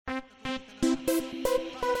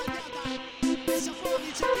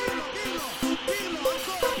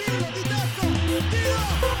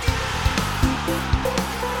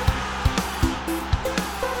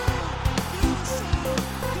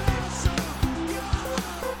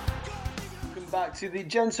back to the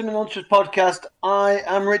Gentleman Ultras podcast. I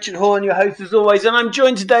am Richard Horn, your host as always, and I'm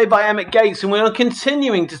joined today by Emmett Gates, and we are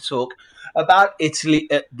continuing to talk about Italy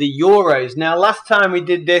at the Euros. Now, last time we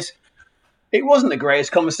did this, it wasn't the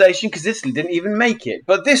greatest conversation because Italy didn't even make it,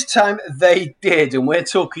 but this time they did, and we're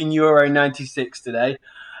talking Euro 96 today.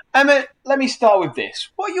 Emmett, let me start with this.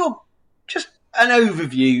 Just an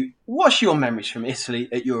overview, what's your memories from Italy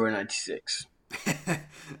at Euro 96?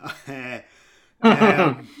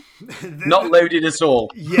 Not loaded at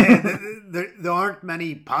all. Yeah, there aren't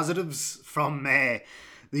many positives from the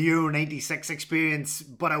Euro 96 experience,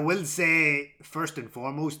 but I will say first and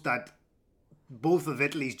foremost that both of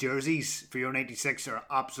Italy's jerseys for Euro 96 are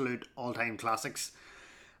absolute all-time classics.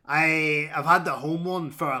 I've had the home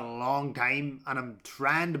one for a long time and I'm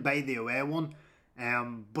trying to buy the away one,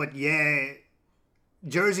 but yeah,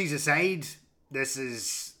 jerseys aside, this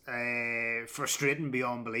is frustrating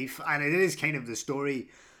beyond belief, and it is kind of the story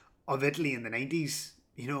of Italy in the 90s.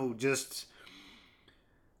 You know, just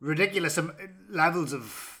ridiculous levels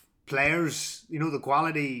of players. You know, the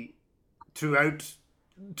quality throughout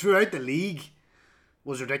the league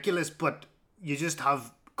was ridiculous, but you just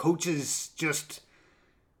have coaches just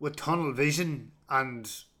with tunnel vision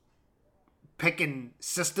and picking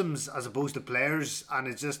systems as opposed to players, and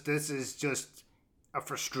this is just a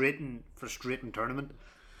frustrating tournament.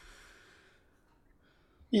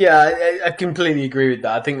 Yeah, I completely agree with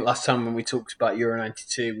that. I think last time when we talked about Euro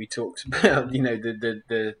 92, we talked about,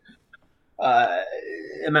 the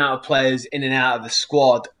amount of players in and out of the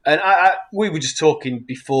squad. And we were just talking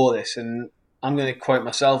before this, and I'm going to quote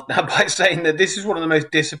myself now by saying that this is one of the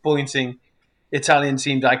most disappointing Italian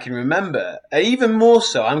teams I can remember. Even more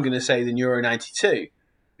so, I'm going to say, than Euro 92,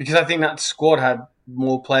 because I think that squad had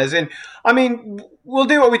more players in. I mean, we'll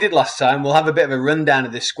do what we did last time. We'll have a bit of a rundown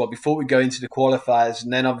of this squad before we go into the qualifiers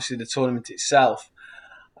and then obviously the tournament itself.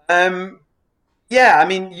 Yeah, I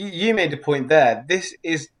mean, you made a point there. This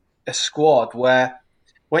is a squad where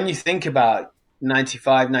when you think about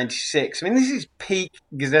 95, 96, I mean, this is peak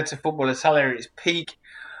Gazzetta Football Italia. It's peak,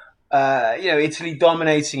 Italy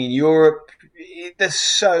dominating in Europe. There's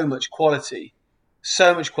so much quality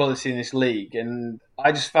in this league. And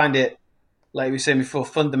I just find it, like we were saying before,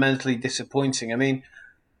 fundamentally disappointing. I mean,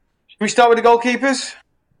 should we start with the goalkeepers?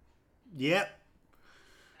 Yep.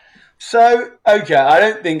 So,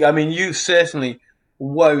 okay, you certainly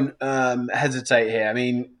won't hesitate here. I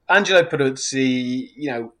mean, Angelo Peruzzi,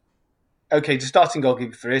 the starting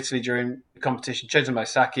goalkeeper for Italy during the competition, chosen by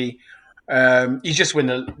Sacchi. He just won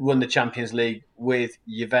the Champions League with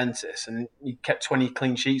Juventus, and he kept 20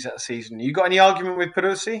 clean sheets that season. You got any argument with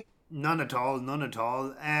Peruzzi? None at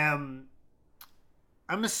all.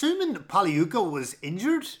 I'm assuming Pagliuca was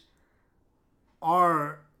injured,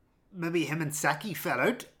 or maybe him and Sacchi fell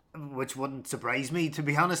out, which wouldn't surprise me, to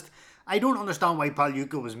be honest. I don't understand why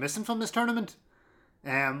Pagliuca was missing from this tournament.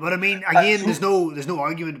 But I mean, again, there's no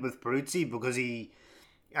argument with Peruzzi, because he,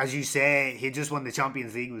 as you say, he just won the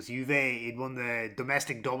Champions League with Juve. He'd won the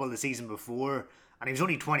domestic double the season before, and he was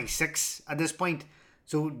only 26 at this point.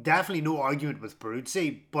 So definitely no argument with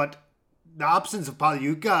Peruzzi. But the absence of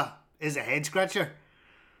Pagliuca is a head scratcher.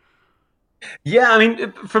 Yeah, I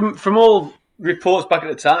mean, from all reports back at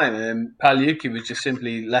the time, Pagliuca was just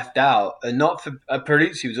simply left out, and not for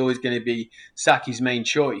Peruzzi was always going to be Sacchi's main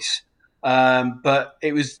choice. But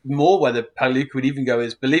it was more whether Pagliuca would even go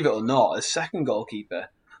as, believe it or not, as second goalkeeper.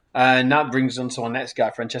 And that brings us on to our next guy,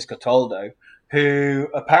 Francesco Toldo, who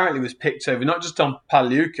apparently was picked over not just on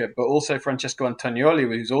Pagliuca, but also Francesco Antonioli,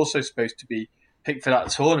 who's also supposed to be picked for that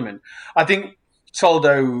tournament. I think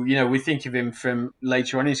Toldo, we think of him from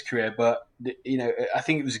later on in his career, but, I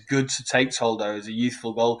think it was good to take Toldo as a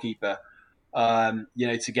youthful goalkeeper,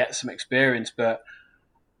 to get some experience. But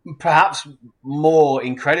perhaps more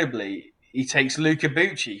incredibly, he takes Luca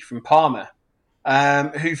Bucci from Parma,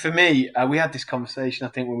 who for me, we had this conversation, I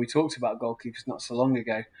think, when we talked about goalkeepers not so long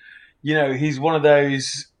ago. He's one of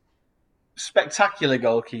those spectacular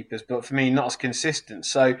goalkeepers, but for me, not as consistent.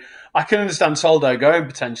 So I can understand Toldo going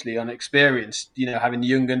potentially on experience, having the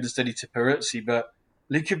young understudy to Peruzzi, but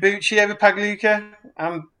Luca Bucci over Pagliuca,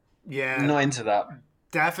 I'm not into that.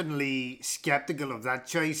 Definitely sceptical of that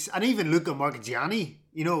choice. And even Luca Marchigiani,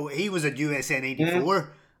 he was at USN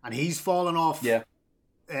 84 and he's fallen off. Yeah.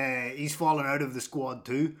 He's fallen out of the squad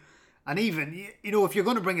too. And even, if you're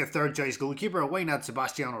going to bring a third choice goalkeeper, why not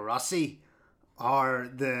Sebastiano Rossi or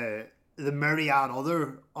the myriad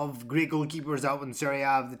other of great goalkeepers out in Serie A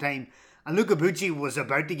of the time? And Luca Bucci was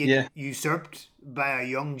about to get usurped by a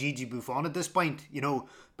young Gigi Buffon at this point.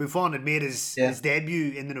 Buffon had made his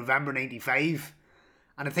debut in the November 95.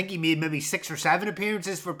 And I think he made maybe 6 or 7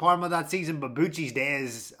 appearances for Parma that season, but Bucci's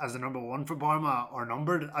days as the number one for Parma are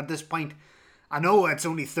numbered at this point. I know it's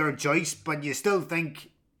only third choice, but you still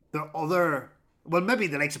think the other... Well, maybe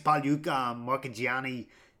the likes of Pagliuca and Marchigiani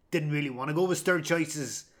didn't really want to go with third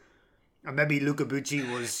choices. And maybe Luca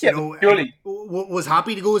Bucci was, surely. was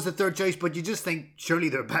happy to go as the third choice, but you just think surely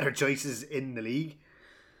there are better choices in the league.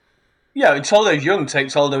 Yeah, and Toldo's young. Take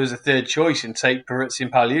Toldo as a third choice and take Peruzzi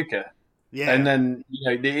and Pagliuca. Yeah. And then,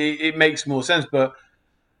 it makes more sense. But,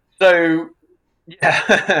 so,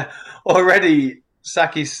 yeah, already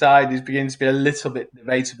Saki's side is beginning to be a little bit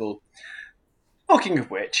debatable. Talking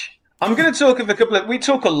of which, I'm going to talk of a couple of... We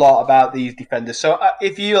talk a lot about these defenders. So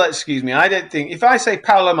if you'll excuse me, I don't think... If I say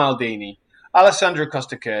Paolo Maldini, Alessandro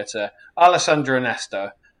Costacurta, Alessandro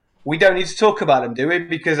Nesta, we don't need to talk about them, do we?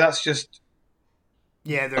 Because that's just...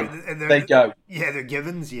 Yeah, they go. Yeah, they're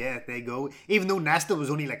givens. Yeah, they go. Even though Nesta was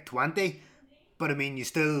only like 20. But I mean, you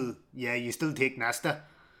still take Nesta.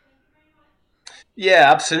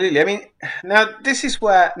 Yeah, absolutely. I mean, now this is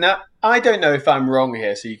where... Now, I don't know if I'm wrong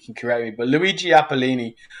here, so you can correct me, but Luigi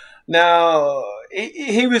Apollini... Now,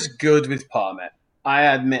 he was good with Parma. I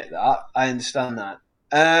admit that. I understand that.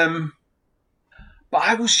 But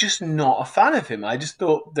I was just not a fan of him. I just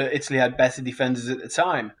thought that Italy had better defenders at the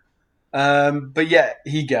time. But yeah,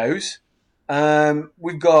 he goes.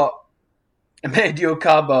 We've got Amedeo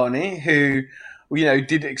Carboni, who,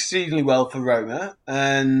 did exceedingly well for Roma.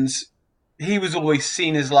 And he was always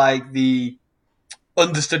seen as like the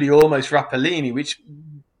understudy almost for Apollini, which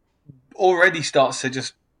already starts to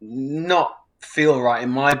just not feel right in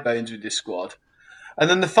my bones with this squad. And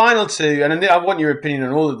then the final two, and I want your opinion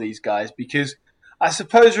on all of these guys, because I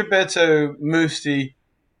suppose Roberto Musti,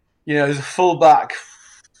 as a fullback,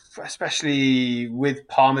 especially with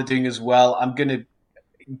Parma doing as well, I'm going to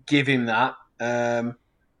give him that. But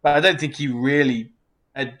I don't think he really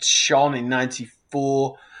had shone in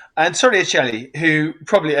 94. And Torricelli, who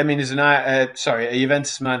probably, as a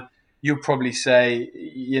Juventus man, you'll probably say,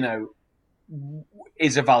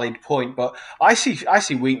 is a valid point, but I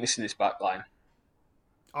see weakness in this back line.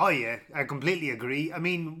 Oh yeah, I completely agree. I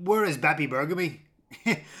mean, where is Beppe Bergami?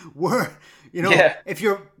 If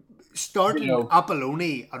you're starting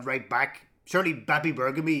Apolloni at right back, surely Beppe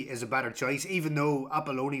Bergami is a better choice, even though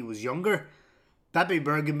Apolloni was younger. Beppe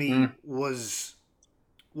Bergami was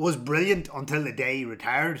brilliant until the day he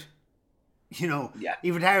retired. He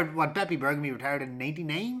retired, Beppe Bergami retired in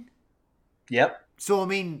 99? Yep. So, I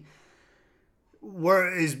mean...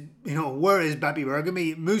 Where is Beppe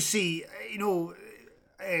Bergami? Musi,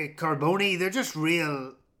 Carboni, they're just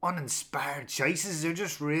real uninspired choices. They're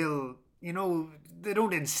just real, they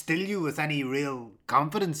don't instill you with any real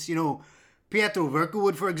confidence. Pietro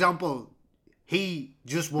Vercowood, for example, he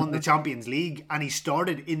just won the Champions League and he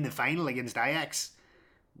started in the final against Ajax.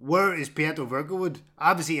 Where is Pietro Vercowood?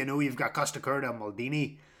 Obviously, I know you've got Costacurta,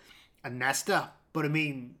 Maldini and Nesta, but I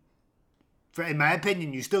mean... in my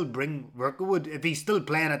opinion, you still bring Vercowood if he's still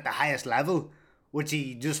playing at the highest level, which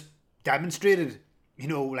he just demonstrated,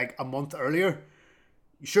 like a month earlier.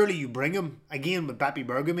 Surely you bring him again with Beppe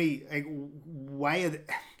Bergami. Like, why?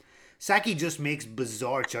 Sacchi just makes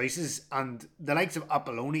bizarre choices, and the likes of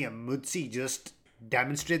Apolloni and Muzzi just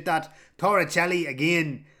demonstrate that. Torricelli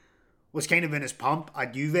again was kind of in his pomp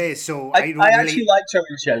at Juve, so I actually like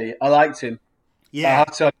Torricelli. I liked him. Yeah,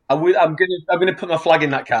 I'm gonna put my flag in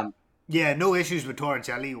that camp. Yeah, no issues with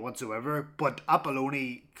Torricelli whatsoever, but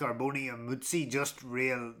Apolloni, Carboni and Muzzi just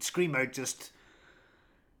scream out just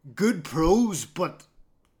good pros, but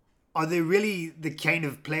are they really the kind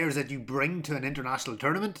of players that you bring to an international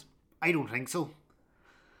tournament? I don't think so.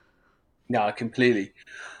 No, completely.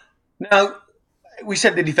 Now, we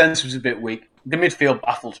said the defence was a bit weak. The midfield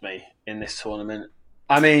baffles me in this tournament.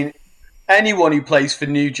 I mean... Anyone who plays for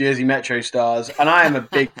New Jersey Metro Stars, and I am a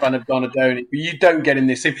big fan of Donadoni, but you don't get in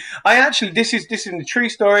this team. This is a true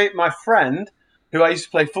story. My friend, who I used to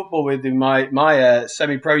play football with in my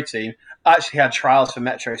semi-pro team, actually had trials for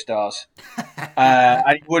Metro Stars,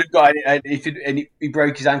 and he would have got if he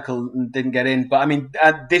broke his ankle and didn't get in. But I mean,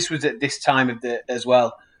 this was at this time as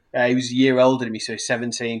well. He was a year older than me, so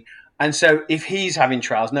 17. And so if he's having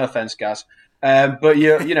trials, no offense, Gaz, but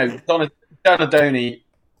Donadoni.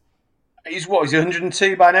 He's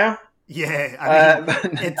 102 by now? Yeah, I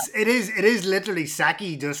mean, it is literally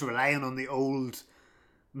Sacchi just relying on the old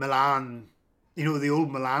Milan, the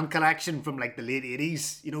old Milan collection from like the late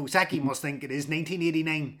 80s. Sacchi must think it is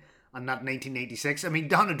 1989 and not 1986. I mean,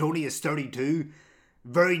 Donadoni is 32,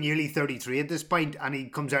 very nearly 33 at this point, and he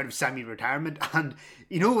comes out of semi-retirement. And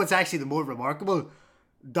what's actually the more remarkable?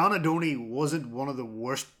 Donadoni wasn't one of the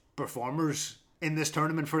worst performers in this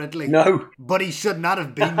tournament for Italy. No. But he should not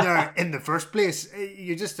have been there in the first place.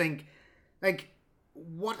 You just think, like,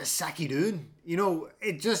 what is Saki doing? You know,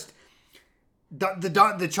 it just...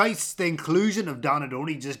 The choice, the inclusion of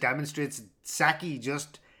Donadoni just demonstrates Saki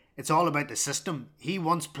just... It's all about the system. He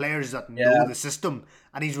wants players that know the system,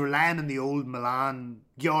 and he's relying on the old Milan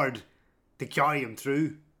guard to carry him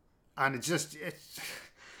through. And it's just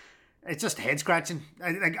head scratching.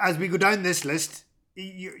 Like, as we go down this list,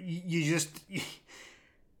 you're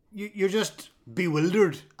just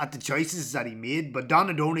bewildered at the choices that he made. But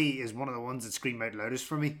Donadoni is one of the ones that scream out loudest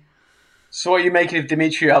for me. So what are you making of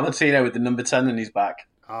Dimitri Albertino with the number 10 on his back?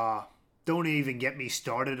 Don't even get me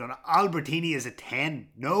started on it. Albertini is a 10.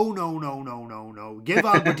 No. Give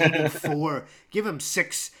Albertini 4. Give him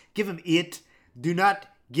 6. Give him 8. Do not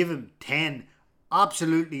give him 10.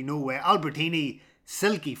 Absolutely no way. Albertini,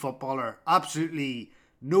 silky footballer. Absolutely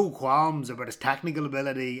no qualms about his technical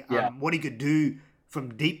ability and what he could do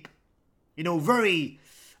from deep. You know,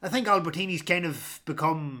 I think Albertini's kind of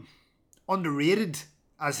become underrated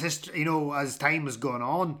as history, as time has gone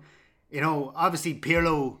on. You know, obviously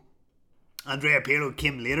Andrea Pirlo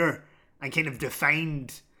came later and kind of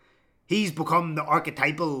defined. He's become the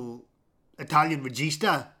archetypal Italian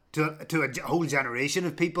regista to a whole generation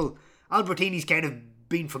of people. Albertini's kind of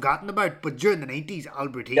been forgotten about, but during the 90s,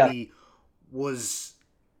 Albertini was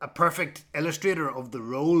a perfect illustrator of the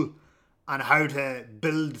role and how to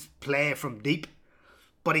build play from deep.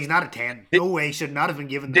 But he's not a 10. No way, he should not have been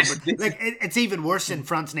given the number. Like, it's even worse in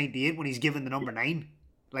France 98 when he's given the number 9.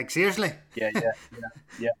 Like, seriously? Yeah.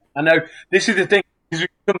 I know. This is the thing. Because we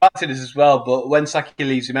come back to this as well, but when Saki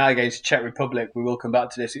leaves him out against Czech Republic, we will come back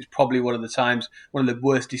to this. It's probably one of the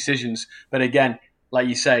worst decisions. But again, like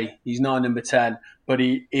you say, he's not a number 10, but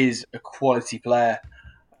he is a quality player.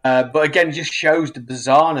 But again, it just shows the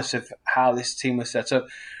bizarreness of how this team was set up.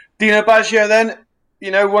 Dino Baggio then,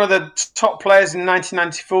 one of the top players in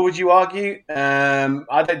 1994, would you argue?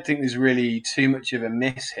 I don't think there's really too much of a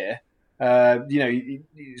miss here. He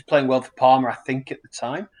was playing well for Parma, I think, at the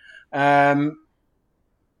time.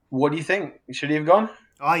 What do you think? Should he have gone?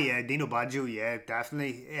 Oh, yeah, Dino Baggio, yeah,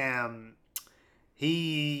 definitely.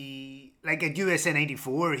 He, like at USA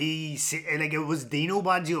 94, it was Dino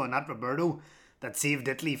Baggio and not Roberto that saved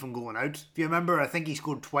Italy from going out. If you remember, I think he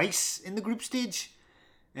scored twice in the group stage.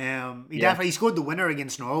 He definitely scored the winner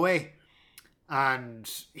against Norway, and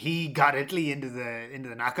he got Italy into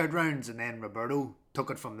the knockout rounds, and then Roberto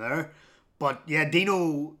took it from there. But yeah,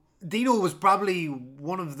 Dino was probably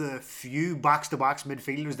one of the few box-to-box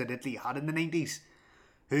midfielders that Italy had in the 90s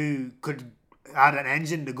who had an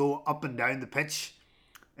engine to go up and down the pitch.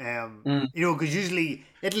 Because usually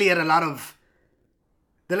Italy had a lot of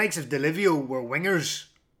the likes of Delivio were wingers,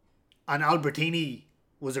 and Albertini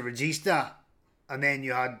was a regista, and then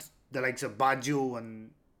you had the likes of Baggio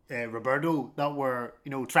and Roberto that were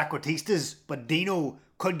trequartistas, but Dino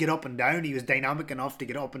could get up and down. He was dynamic enough to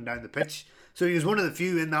get up and down the pitch, so he was one of the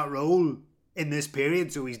few in that role in this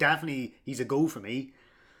period. So he's a go for me.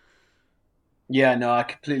 Yeah, no, I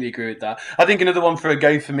completely agree with that. I think another one for a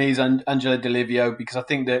go for me is Angelo Delivio, because I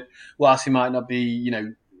think that whilst he might not be,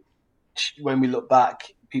 when we look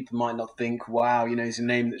back, people might not think, wow, he's a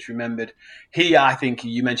name that's remembered. I think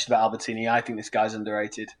you mentioned about Albertini. I think this guy's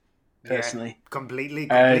underrated, personally. Yeah, completely. He's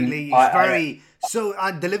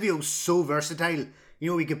Delivio's so versatile.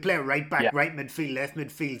 He could play right back, right midfield, left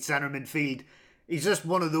midfield, centre midfield. He's just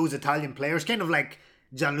one of those Italian players, kind of like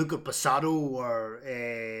Gianluca Passato or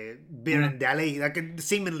Birondelli, that can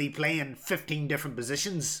seemingly play in 15 different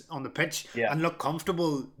positions on the pitch and look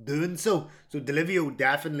comfortable doing so. So Delivio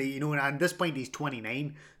definitely, and at this point he's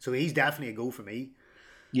 29, so he's definitely a go for me.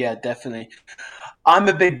 Yeah, definitely. I'm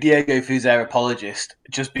a big Diego Fuser apologist,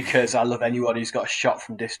 just because I love anyone who's got a shot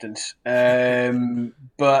from distance.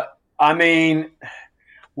 But I mean,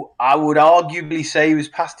 I would arguably say he was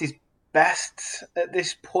past his best at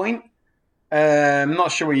this point. I'm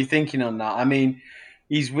not sure what you're thinking on that. I mean,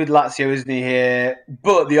 he's with Lazio, isn't he, here?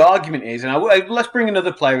 But the argument is, and let's bring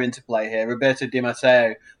another player into play here, Roberto Di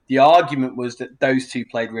Matteo. The argument was that those two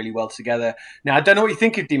played really well together. Now, I don't know what you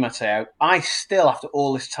think of Di Matteo. I still, after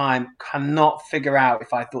all this time, cannot figure out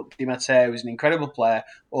if I thought Di Matteo was an incredible player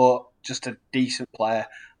or just a decent player.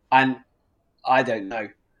 And I don't know.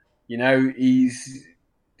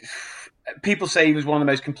 People say he was one of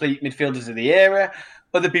the most complete midfielders of the era.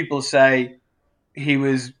 Other people say he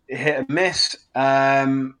was hit and miss.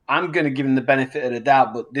 I'm going to give him the benefit of the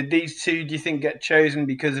doubt, but did these two, do you think, get chosen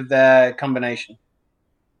because of their combination?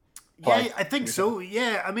 Yeah, I think so.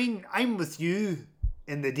 Yeah, I mean, I'm with you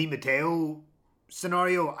in the Di Matteo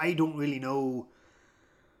scenario. I don't really know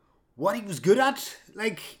what he was good at.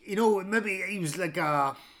 Like, maybe he was like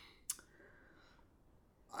an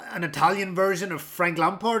Italian version of Frank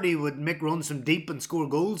Lampard. He would make runs from deep and score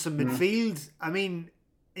goals from Mm. midfield. I mean,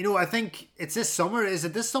 I think it's this summer. Is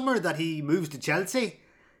it this summer that he moves to Chelsea?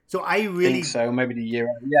 So I Think really, so, maybe the year.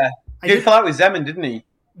 Yeah. I Good did, fight with Zeman, didn't he?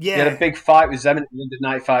 He had a yeah, big fight with Zeman at the end of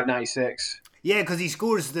 95, 96. yeah, because he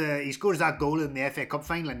scores that goal in the FA Cup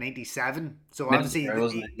final in '97. So obviously Middlesbrough,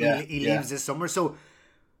 wasn't it? he, Yeah, he yeah. leaves this summer. So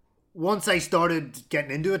once I started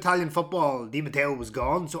getting into Italian football, Di Matteo was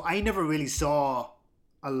gone. So I never really saw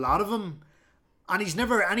a lot of him, and he's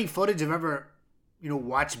never any footage I've ever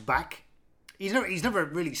watched back. He's never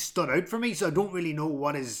really stood out for me. So I don't really know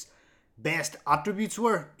what his best attributes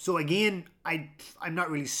were. So again, I'm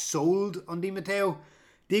not really sold on Di Matteo.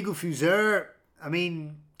 Diego Fuser, I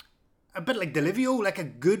mean, a bit like Delivio, like a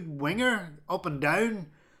good winger up and down,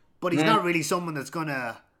 but he's not really someone that's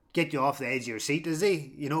gonna get you off the edge of your seat, is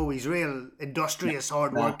he? He's real industrious, No.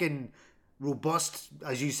 hard-working, robust,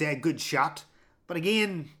 as you say, good shot. But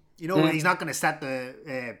again, Mm. he's not gonna set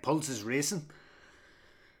the pulses racing.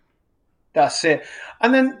 That's it.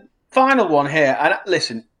 And then final one here. And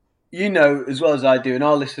listen, you know as well as I do, and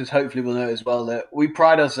our listeners hopefully will know as well, that we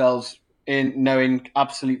pride ourselves in knowing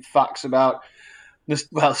absolute facts about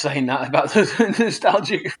well, saying that about the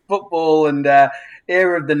nostalgic football and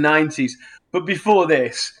era of the 90s. But before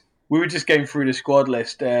this, we were just going through the squad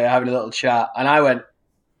list, having a little chat, and I went,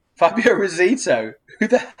 Fabio Rosito, who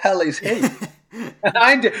the hell is he?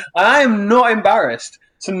 I am not embarrassed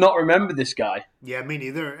to not remember this guy. Yeah, me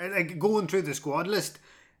neither. Like going through the squad list,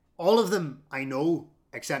 all of them I know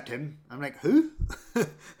except him. I'm like, who?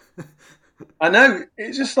 I know.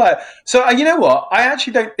 It's just like so. You know what? I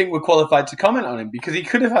actually don't think we're qualified to comment on him because he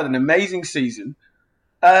could have had an amazing season.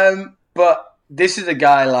 But this is a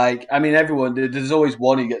guy like I mean, everyone. There's always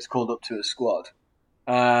one who gets called up to a squad.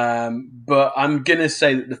 But I'm gonna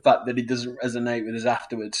say that the fact that he doesn't resonate with us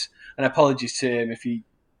afterwards, and apologies to him if he.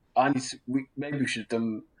 Maybe we should have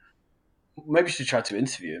done. Maybe we should try to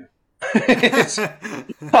interview him.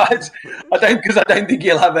 But I don't think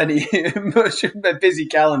he'll have any much of a busy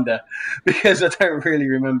calendar because I don't really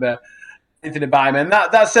remember anything about him, and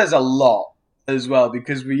that says a lot as well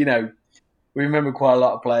because we remember quite a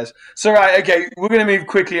lot of players. So right, okay, we're going to move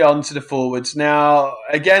quickly on to the forwards now.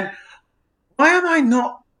 Again, why am I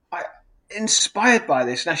not inspired by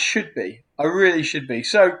this? And I should be. I really should be.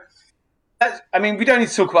 So. I mean, we don't need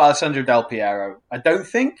to talk about Alessandro Del Piero. I don't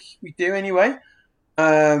think we do anyway.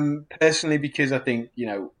 Personally, because I think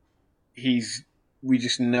we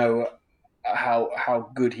just know how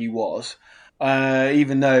good he was,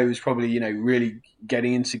 even though he was probably really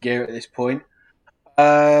getting into gear at this point.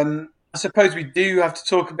 I suppose we do have to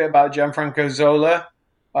talk a bit about Gianfranco Zola.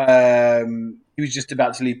 He was just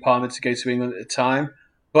about to leave Parma to go to England at the time,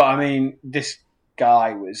 but I mean, this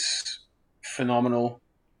guy was phenomenal.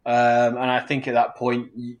 And I think at that point,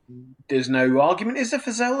 there's no argument. Is there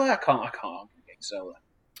for Zola? I can't argue against Zola.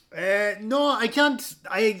 No, I can't.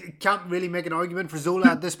 I can't really make an argument for Zola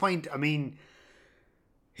at this point. I mean,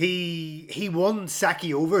 he won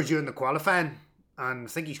Saki over during the qualifying, and I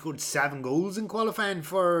think he scored 7 goals in qualifying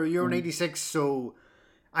for Euro '96. So,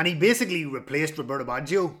 and he basically replaced Roberto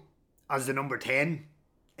Baggio as the number 10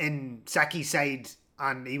 in Saki's side,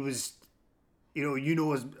 and he was, you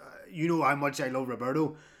know how much I love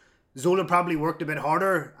Roberto. Zola probably worked a bit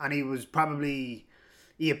harder, and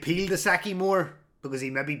he appealed to Saki more because he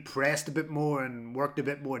maybe pressed a bit more and worked a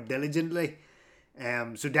bit more diligently.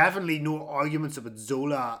 So definitely no arguments about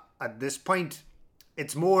Zola at this point.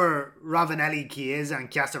 It's more Ravanelli, Chiesa and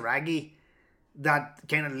Casaraghi that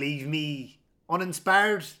kind of leave me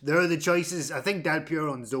uninspired. They're the choices. I think Del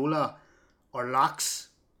Piero and Zola are locks,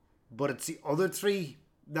 but it's the other 3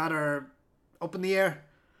 that are up in the air.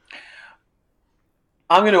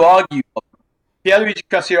 I'm going to argue. Pierluigi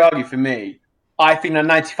Casiraghi, for me, I think that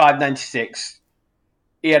 95-96,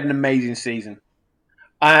 he had an amazing season.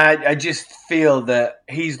 I just feel that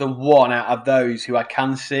he's the one out of those who I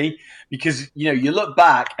can see because you look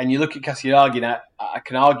back and you look at Casiraghi and I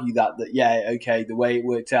can argue that yeah, okay, the way it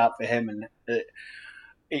worked out for him and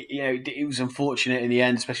it was unfortunate in the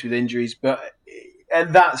end, especially with injuries. But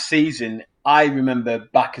at that season, I remember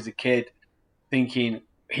back as a kid thinking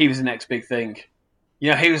he was the next big thing.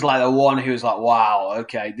 He was like the one who was like, wow,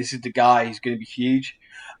 okay, this is the guy who's going to be huge.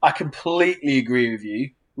 I completely agree with you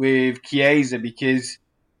with Chiesa because,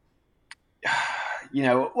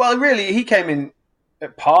 well, really, he came in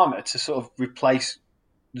at Parma to sort of replace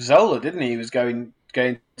Zola, didn't he? He was going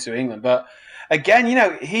to England. But again,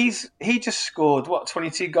 he just scored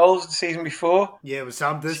 22 goals the season before. Yeah, it was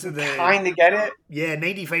Sam. This is the kind of get it. Yeah,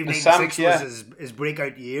 95, 96 was his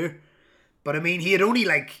breakout year. But I mean, he had only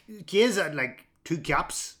Chiesa had 2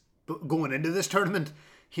 caps going into this tournament.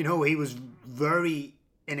 He was very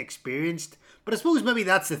inexperienced. But I suppose maybe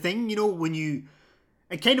that's the thing,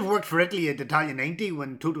 it kind of worked for Italy at Italia 90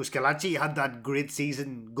 when Toto Schillaci had that great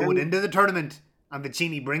season going into the tournament, and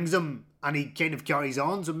Vicini brings him and he kind of carries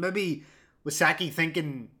on. So maybe with Sacchi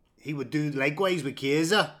thinking he would do likewise with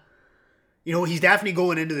Chiesa, he's definitely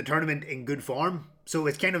going into the tournament in good form. So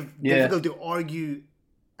it's kind of difficult to argue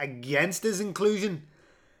against his inclusion.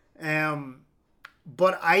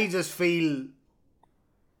 But I just feel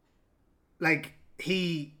like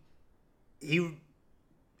he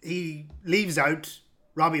leaves out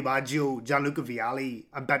Robbie Baggio, Gianluca Vialli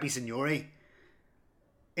and Beppe Signori.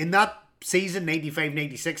 In that season,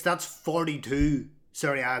 95-96, that's 42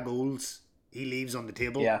 Serie A goals he leaves on the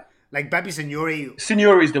table. Yeah. Like Beppe Signori...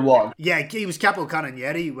 Signori's the one. Yeah, he was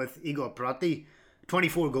capocannoniere with Igor Perotti.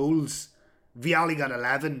 24 goals. Vialli got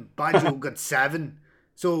 11. Baggio got 7.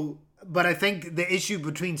 So, but I think the issue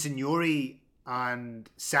between Signori and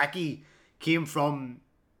Sacchi came from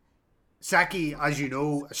Sacchi, as you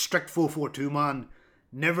know, a strict 4-4-2 man,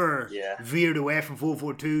 never veered away from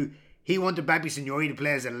 4-4-2. He wanted Beppe Signori to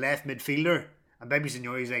play as a left midfielder, and Beppe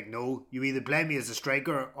Signori's like, no, you either play me as a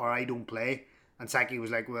striker or I don't play. And Sacchi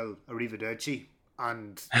was like, well, arrivederci.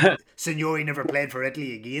 And Signori never played for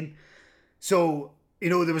Italy again. So,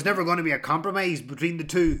 there was never going to be a compromise between the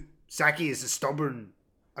two. Sacchi is as stubborn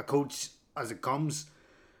a coach as it comes.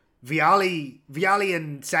 Vialli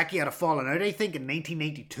and Sacchi had a falling out, I think, in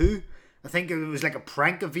 1982. I think it was like a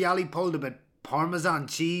prank that Vialli pulled about Parmesan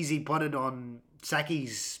cheese. He put it on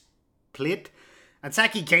Sacchi's plate. And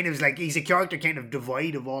Sacchi kind of is like, he's a character kind of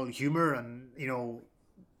devoid of all humour and,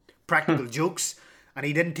 practical jokes. And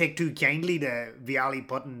he didn't take too kindly to Vialli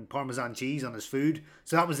putting Parmesan cheese on his food.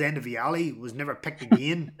 So that was the end of Vialli. Was never picked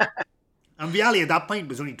again. And Vialli at that point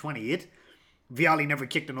was only 28. Vialli never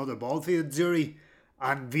kicked another ball for the Azzurri.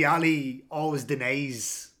 And Vialli always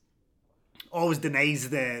denies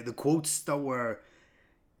the quotes that were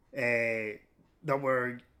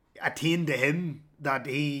attained to him, that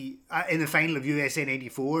he in the final of USA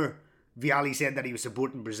 '94, Vialli said that he was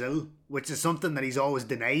supporting Brazil, which is something that he's always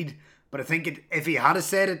denied. But I think if he had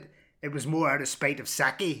said it, it was more out of spite of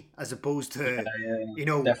Sacchi as opposed to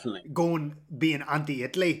definitely being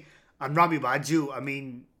anti-Italy. And Robbie Baggio, I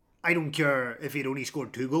mean, I don't care if he'd only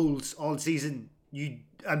scored 2 goals all season.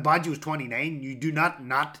 And Baggio's 29. You do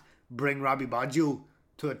not bring Robbie Baggio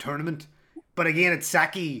to a tournament. But again, it's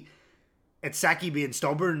Sacchi being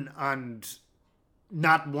stubborn and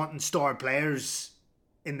not wanting star players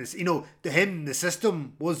in this. To him, the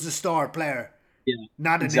system was the star player,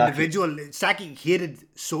 not an individual. Sacchi hated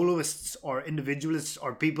soloists or individualists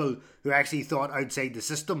or people who actually thought outside the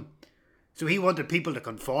system. So he wanted people to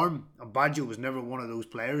conform, and Baggio was never one of those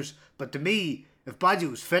players. But to me, if Baggio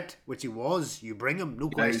was fit, which he was, you bring him, no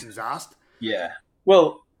questions asked. Yeah.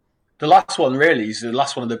 Well, the last one really is the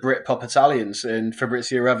last one of the Britpop Italians, and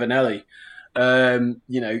Fabrizio Ravanelli.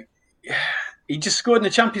 He just scored in the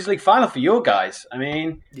Champions League final for your guys. I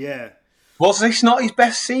mean, was this not his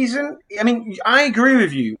best season? I mean, I agree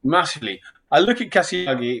with you massively. I look at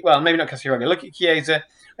Casiraghi, well, maybe not Casiraghi, I look at Chiesa,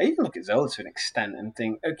 I even look at Zola to an extent and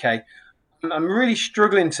think, okay, I'm really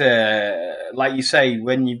struggling to, like you say,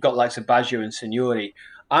 when you've got likes of Baggio and Signori,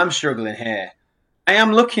 I'm struggling here. I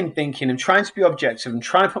am thinking, I'm trying to be objective, I'm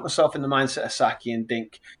trying to put myself in the mindset of Sacchi and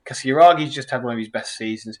think, Casiraghi's just had one of his best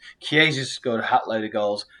seasons, Chiesa's scored a hatload of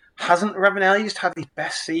goals. Hasn't Ravanelli just had his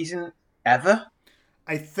best season ever?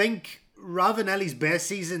 I think Ravanelli's best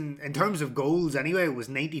season, in terms of goals anyway, was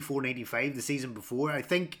 94-95 the season before. I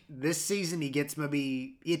think this season he gets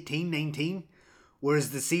maybe 18-19,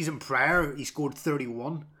 whereas the season prior he scored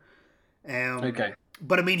 31. Okay.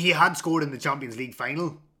 But I mean, he had scored in the Champions League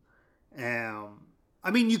final.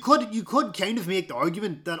 I mean, you could kind of make the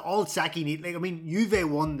argument that all Sacchi need,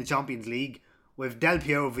 Juve won the Champions League with Del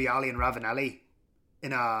Piero, Vialli and Ravanelli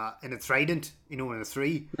in a trident, in a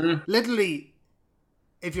 3. Literally,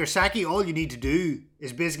 if you're Sacchi, all you need to do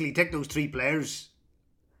is basically take those 3 players.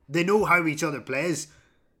 They know how each other plays.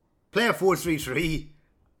 Play a 4-3-3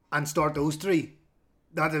 and start those 3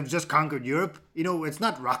 that have just conquered Europe. It's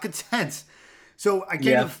not rocket science. So I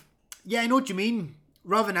I know what you mean.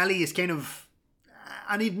 Ravanelli is kind of,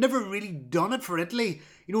 and he'd never really done it for Italy.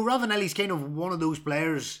 Ravanelli's kind of one of those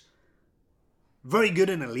players, very good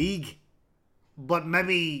in a league, but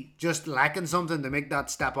maybe just lacking something to make that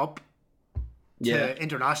step up to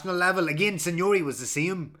international level. Again, Signori was the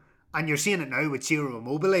same, and you're seeing it now with Ciro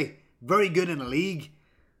Immobile. very good in a league,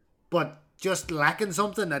 but just lacking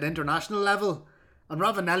something at international level. And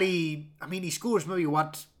Ravanelli, I mean, he scores maybe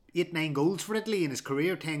what 8-9 goals for Italy in his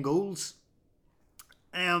career, 10 goals.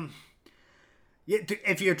 Yeah,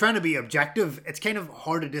 if you're trying to be objective, it's kind of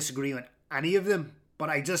hard to disagree on any of them. But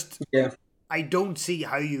Yeah. I don't see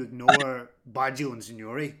how you ignore Baggio and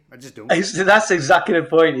Signori. I just don't. That's exactly the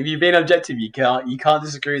point. If you're being objective, you can't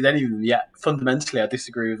disagree with any of them. Yet fundamentally, I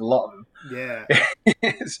disagree with a lot of them. Yeah.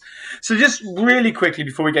 So just really quickly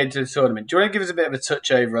before we get into the tournament, do you want to give us a bit of a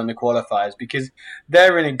touch over on the qualifiers, because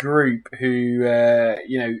they're in a group who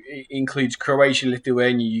includes Croatia,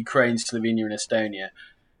 Lithuania, Ukraine, Slovenia, and Estonia.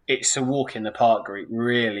 It's a walk in the park group,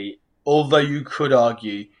 really. Although you could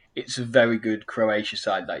argue it's a very good Croatia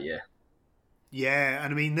side that year. Yeah,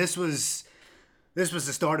 and I mean this was the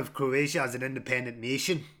start of Croatia as an independent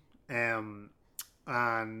nation. And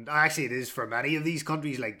actually it is for many of these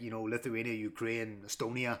countries, like, Lithuania, Ukraine,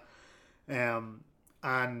 Estonia.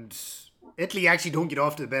 And Italy actually don't get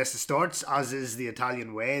off to the best of starts, as is the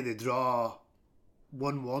Italian way. They draw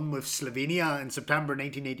 1-1 with Slovenia in September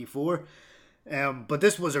 1984. But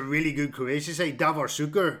this was a really good Croatia side. Davor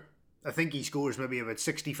Suker, I think he scores maybe about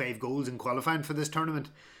 65 goals in qualifying for this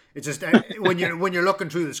tournament. It's just when you're looking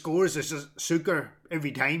through the scores, it's just Suker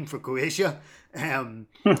every time for Croatia. But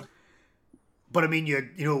I mean,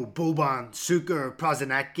 Boban, Suker,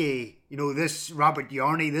 Prosinecki, this Robert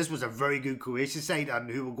Jarni, this was a very good Croatia side, and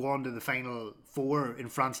who will go on to the final four in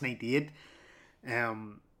France '98.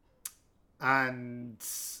 And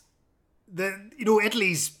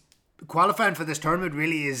Italy's qualifying for this tournament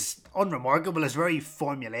really is unremarkable. It's very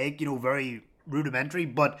formulaic, very rudimentary.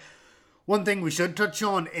 But one thing we should touch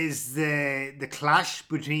on is the clash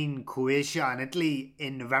between Croatia and Italy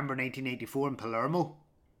in November 1984 in Palermo.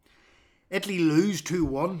 Italy lose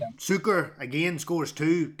 2-1. Suker again scores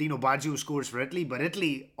 2. Dino Baggio scores for Italy, but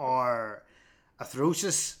Italy are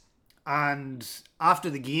atrocious. And after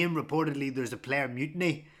the game, reportedly there's a player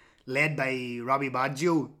mutiny led by Robbie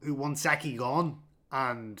Baggio, who wants Sacchi gone.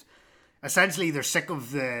 And essentially they're sick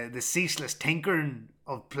of the ceaseless tinkering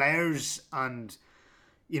of players and,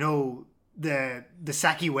 the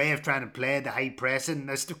Sacchi way of trying to play, the high pressing.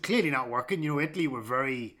 It's clearly not working. Italy were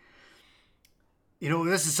very...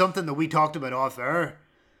 this is something that we talked about off air.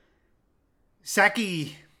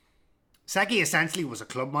 Sacchi essentially was a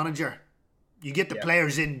club manager. You get the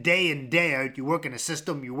players in, day out. You work in a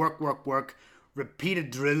system. You work,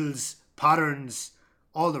 repeated drills, patterns,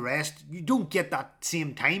 all the rest. You don't get that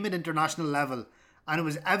same time at international level. And it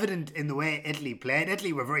was evident in the way Italy played.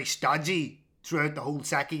 Italy were very stodgy throughout the whole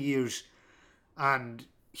Sacchi years. And,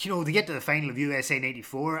 they get to the final of USA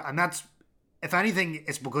 '94. And that's, if anything,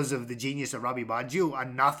 it's because of the genius of Robbie Baggio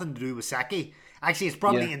and nothing to do with Sacchi. Actually, it's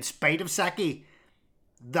probably in spite of Sacchi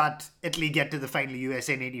that Italy get to the final of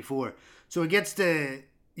USA '84. So it gets to,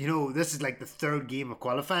 this is like the third game of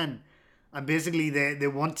qualifying. And basically they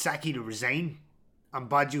want Sacchi to resign. And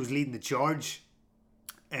Baggio's leading the charge.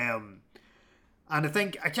 And I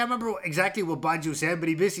can't remember exactly what Baggio said, but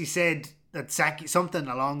he basically said that Sacchi, something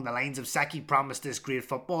along the lines of Sacchi promised this great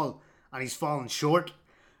football and he's fallen short.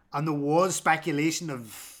 And there was speculation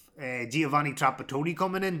of Giovanni Trapattoni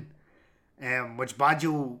coming in, which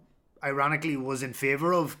Baggio ironically was in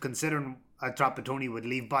favour of, considering Trapattoni would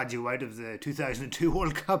leave Baggio out of the 2002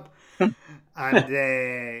 World Cup. And,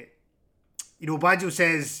 Baggio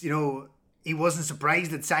says, he wasn't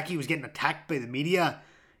surprised that Sacchi was getting attacked by the media.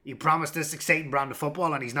 He promised this exciting brand of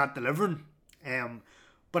football and he's not delivering.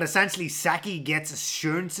 But essentially, Sacchi gets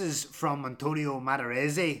assurances from Antonio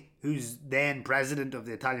Matarese, who's then president of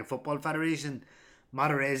the Italian Football Federation.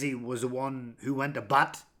 Matarese was the one who went to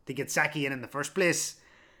bat to get Sacchi in the first place.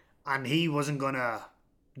 And he wasn't going to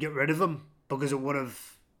get rid of him because it would have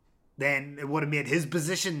made his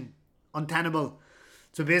position untenable.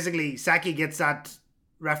 So basically, Sacchi gets that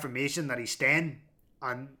reformation that he's staying.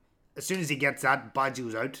 And as soon as he gets that,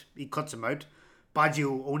 Baggio's out. He cuts him out.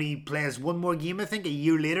 Baggio only plays one more game, I think, a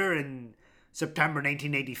year later in September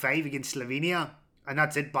 1985 against Slovenia. And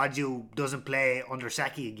that's it. Baggio doesn't play under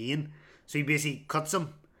Sacchi again. So he basically cuts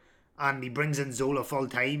him. And he brings in Zola full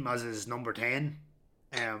time as his number 10.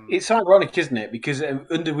 It's ironic, isn't it? Because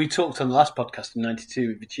we talked on the last podcast in '92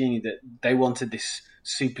 with Vicini that they wanted this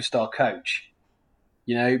superstar coach,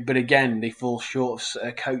 but again, they fall short of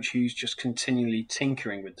a coach who's just continually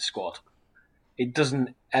tinkering with the squad. It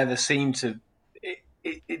doesn't ever seem to...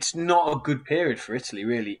 It's not a good period for Italy,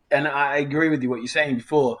 really. And I agree with you what you're saying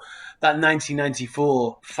before. That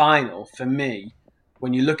 1994 final, for me,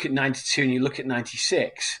 when you look at 92 and you look at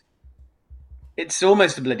 96, it's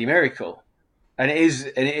almost a bloody miracle. And it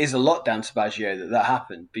is a lot down to Baggio that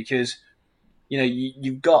happened, because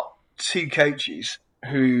you've got two coaches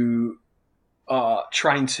who are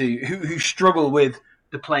trying to who struggle with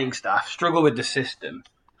the playing staff, struggle with the system,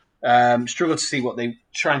 struggle to see what they're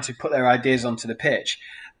trying to put their ideas onto the pitch.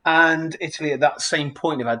 And Italy at that same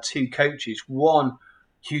point have had two coaches. One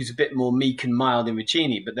who's a bit more meek and mild in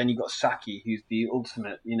Regini, but then you've got Sacchi, who's the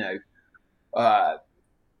ultimate,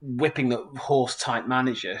 whipping the horse type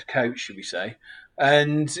manager, coach, should we say.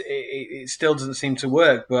 And it still doesn't seem to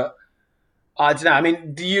work. But I don't know. I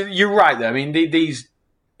mean, you're right, though. I mean,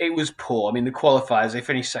 it was poor. I mean, the qualifiers, they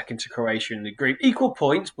finished second to Croatia in the group. Equal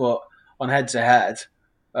points, but on head-to-head,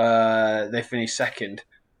 they finished second.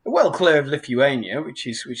 Well clear of Lithuania, which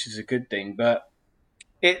is a good thing. But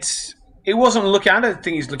it wasn't looking... I don't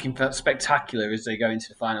think he's looking for spectacular as they go into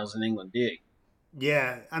the finals in England, do you?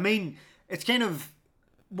 Yeah, I mean, it's kind of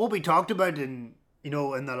what we talked about in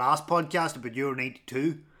the last podcast about Euro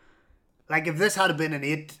 92. Like, if this had been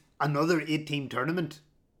another 8-team tournament,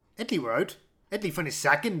 Italy were out. Italy finished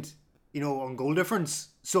second, on goal difference.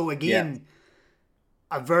 So again,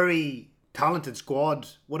 a very talented squad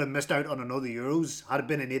would have missed out on another Euros had it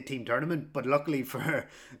been an 8-team tournament. But luckily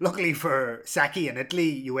for Sacchi and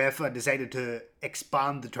Italy, UEFA decided to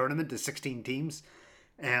expand the tournament to 16 teams.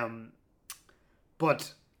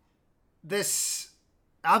 But this,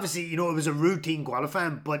 obviously, it was a routine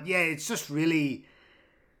qualifying. But yeah, it just leaves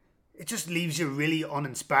you really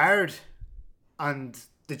uninspired. And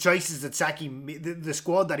the choices that Sacchi, the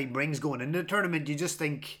squad that he brings going into the tournament, you just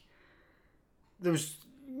think there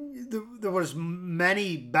was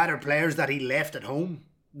many better players that he left at home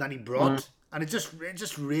than he brought, and it just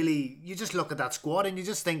really, you just look at that squad and you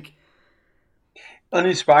just think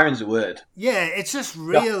uninspiring is the word. Yeah, it's just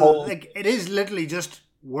real. Like, it is literally just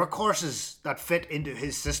workhorses that fit into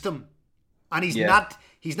his system, and he's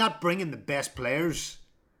not bringing the best players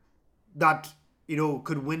that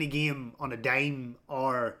could win a game on a dime,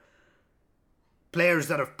 or players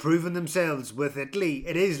that have proven themselves with Italy.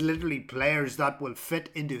 It is literally players that will fit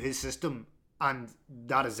into his system, and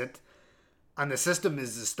that is it. And the system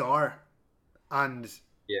is the star. And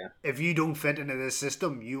if you don't fit into this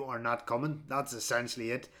system, you are not coming. That's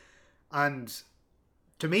essentially it. And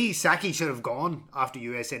to me, Sacchi should have gone after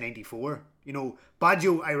USA 94.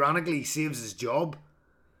 Baggio ironically saves his job.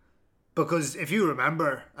 Because if you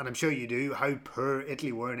remember, and I'm sure you do, how poor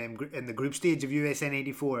Italy were in the group stage of USN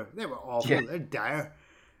 84. They were awful. Yeah. They're dire.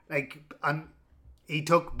 And he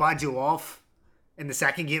took Baggio off in the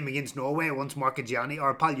second game against Norway once Marchigiani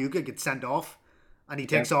or Pagliuca gets sent off, and he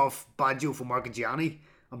takes off Baggio for Marchigiani,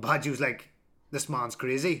 and Baggio's like, this man's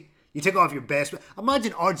crazy. You take off your best.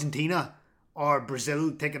 Imagine Argentina or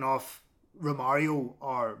Brazil taking off Romario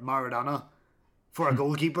or Maradona for a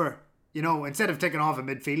goalkeeper. Instead of taking off a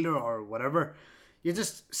midfielder or whatever,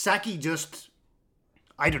 Sacchi just,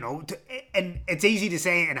 I don't know. And it's easy to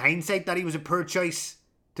say in hindsight that he was a poor choice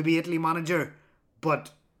to be Italy manager,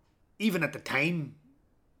 but even at the time,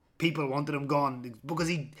 people wanted him gone because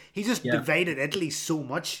he just divided Italy so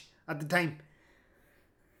much at the time.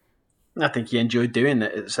 I think he enjoyed doing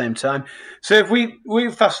it at the same time. So if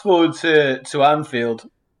we fast forward to Anfield,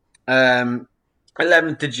 11th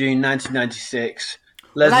of June 1996.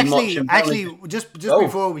 Actually, just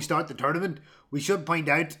before we start the tournament, we should point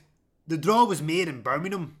out the draw was made in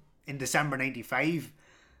Birmingham in December 95.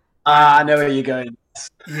 I know where you're going.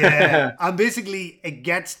 Yeah, and basically it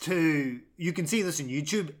gets to, you can see this on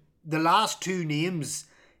YouTube, the last two names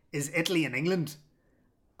is Italy and England,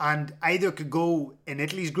 and either could go in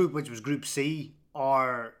Italy's group, which was Group C,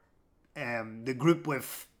 or the group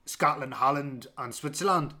with Scotland, Holland and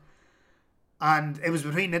Switzerland. And it was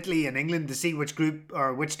between Italy and England to see which group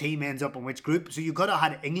or which team ends up in which group. So you could have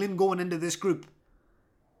had England going into this group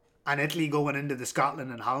and Italy going into the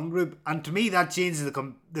Scotland and Holland group. And to me, that changes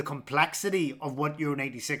the complexity of what Euro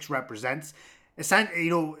 96 represents.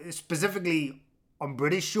 Specifically on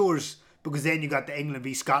British shores, because then you got the England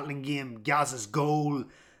v Scotland game, Gazza's goal,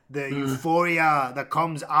 the euphoria that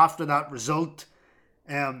comes after that result.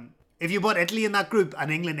 If you put Italy in that group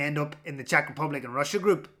and England end up in the Czech Republic and Russia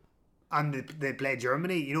group, and they play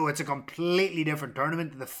Germany, it's a completely different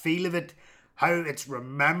tournament. The feel of it, how it's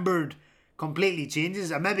remembered, completely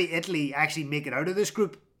changes. And maybe Italy actually make it out of this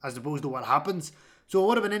group as opposed to what happens. So it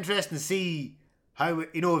would have been interesting to see how,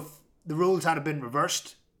 if the rules had been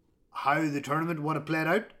reversed, how the tournament would have played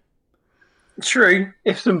out. True.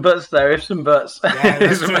 Ifs and buts there, ifs and buts. Yeah,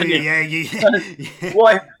 that's true. Yeah.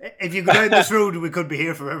 What if you go down this road, we could be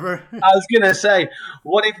here forever. I was going to say,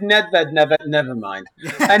 what if never mind.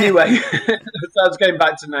 Anyway, so I was going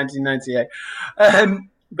back to 1998.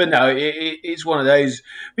 But no, it's one of those.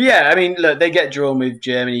 But yeah, I mean, look, they get drawn with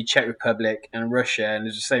Germany, Czech Republic, and Russia. And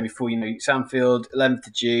as I was saying before, it's Anfield, 11th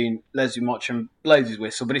of June. Leslie Mottram blows his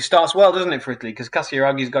whistle, but it starts well, doesn't it, for Italy? Because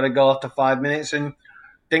Cassioragi's got a goal after 5 minutes, and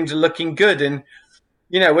things are looking good. And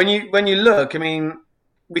when you look, I mean,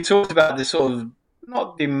 we talked about the sort of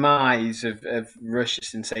not demise of Russia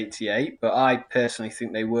since '88, but I personally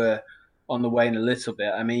think they were on the wane a little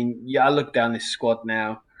bit. I mean, yeah, I look down this squad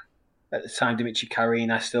now. At the time, Dimitri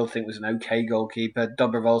Karin, I still think was an okay goalkeeper.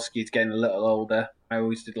 Dobrovolsky is getting a little older. I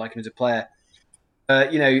always did like him as a player.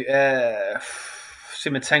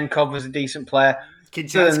 Simatenkov was a decent player.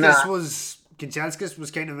 Kanchelskis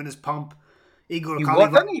was kind of in his pomp. Igor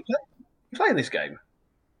Kolivan. He playing this game?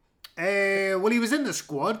 Well, he was in the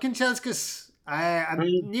squad, Kanchelskis. I'm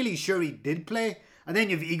nearly sure he did play. And then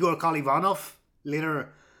you have Igor Kolivanov, later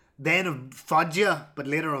then of Foggia, but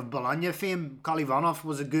later of Bologna fame. Kolivanov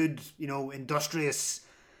was a good, industrious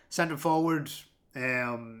centre forward.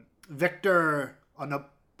 Victor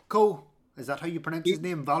Onupko, is that how you pronounce his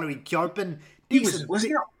name? Valery Kjarpin. He was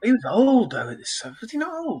old though at this time. Was he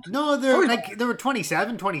not old? No, they were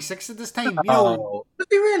 27, 26 at this time. Was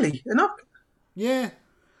he really? Yeah.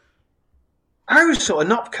 I always thought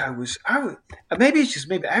Onupko was. Maybe it's just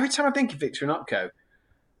me, but every time I think of Victor Onupko,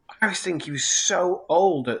 I always think he was so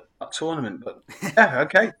old at that tournament. But yeah,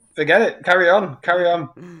 okay, forget it. Carry on.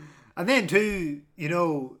 And then too,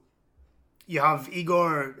 you have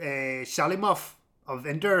Igor Shalimov of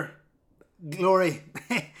Inter glory,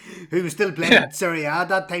 who was still playing Serie A at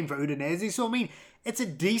that time for Udinese. So I mean, it's a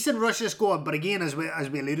decent Russia squad, but again, as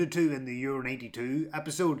we alluded to in the Euro '92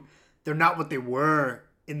 episode, they're not what they were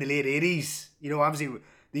in the late 80s. Obviously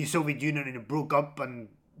the Soviet Union broke up and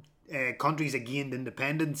countries had gained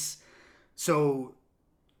independence. So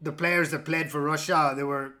the players that played for Russia, they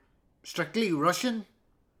were strictly Russian,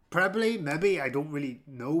 probably, maybe, I don't really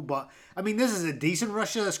know. But I mean, this is a decent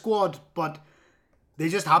Russia squad, but they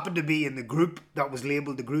just happened to be in the group that was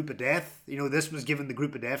labelled the Group of Death. This was given the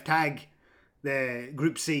Group of Death tag, the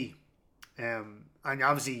Group C. And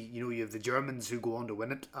obviously, you have the Germans who go on to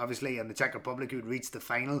win it, obviously, and the Czech Republic who would reach the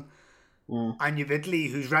final. And you have Italy,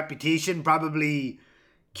 whose reputation probably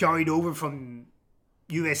carried over from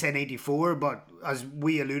USN '84. But as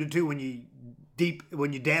we alluded to, when you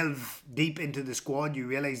delve deep into the squad, you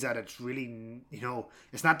realise that it's really,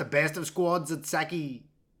 it's not the best of squads that Sacchi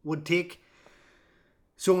would take.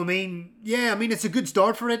 So, I mean, it's a good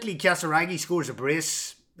start for Italy. Casiraghi scores a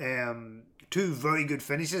brace. Two very good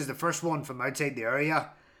finishes. The first one from outside the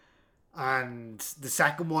area, and the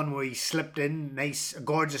second one where he slipped in, a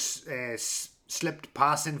gorgeous slipped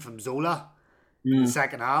pass in from Zola in the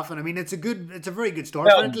second half. And I mean, it's a very good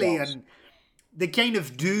start for Italy, and they kind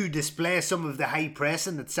of do display some of the high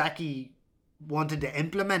pressing that Sacchi wanted to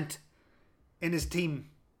implement in his team.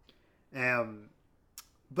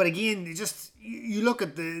 But again, you look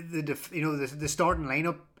at the starting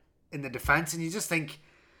lineup in the defence, and you just think,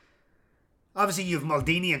 obviously you have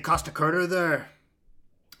Maldini and Costa Curta there,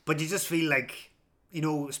 but you just feel like,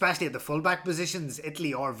 especially at the fullback positions,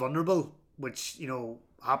 Italy are vulnerable, which,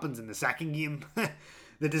 happens in the sacking game,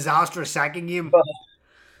 the disastrous sacking game.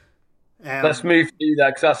 Let's move through that,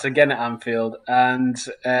 because that's again at Anfield, and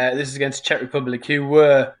this is against Czech Republic, who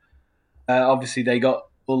were obviously they got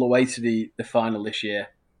all the way to the final this year.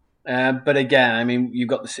 But again, I mean, you've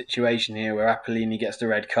got the situation here where Apollini gets the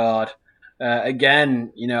red card.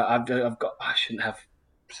 Again, I shouldn't have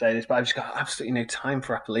said this, but I've just got absolutely no time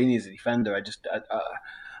for Apollini as a defender.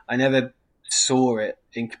 I never saw it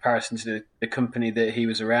in comparison to the company that he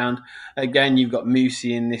was around. Again, you've got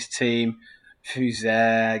Musi in this team, who's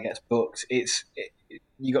there, gets booked.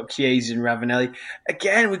 You got Chiesa and Ravanelli.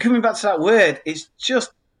 Again, we're coming back to that word. It's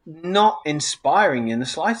just not inspiring in the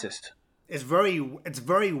slightest. It's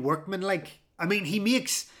very workmanlike. I mean,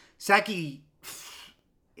 Sacchi,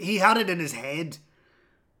 he had it in his head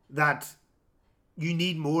that you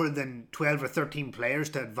need more than 12 or 13 players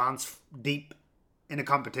to advance deep in a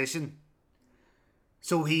competition.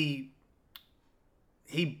 So he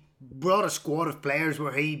brought a squad of players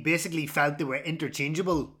where he basically felt they were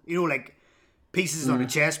interchangeable, like pieces on a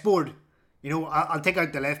chessboard. I'll take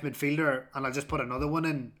out the left midfielder and I'll just put another one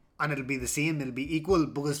in, and it'll be the same, it'll be equal,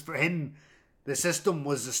 because for him, the system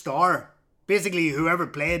was the star. Basically, whoever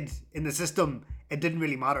played in the system, it didn't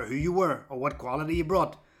really matter who you were or what quality you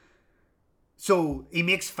brought. So he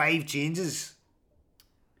makes 5 changes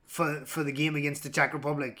for the game against the Czech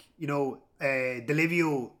Republic.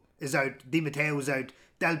 Delivio is out, Di Matteo's out,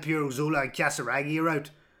 Del Piero, Zola and Casiraghi are out,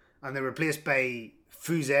 and they're replaced by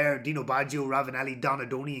Fuser, Dino Baggio, Ravanelli,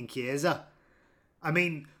 Donadoni and Chiesa. I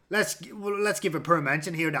mean, let's give a poor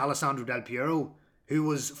mention here to Alessandro Del Piero, who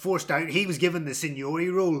was forced out. He was given the Signori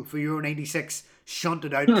role for Euro 96,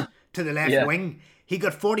 shunted out to the left wing. He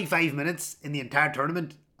got 45 minutes in the entire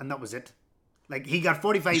tournament, and that was it. Like, he got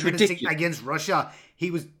 45 minutes against Russia. He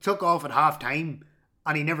was took off at half time,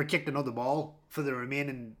 and he never kicked another ball for the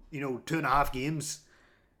remaining, 2.5 games.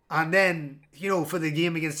 And then, for the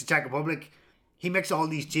game against the Czech Republic, he makes all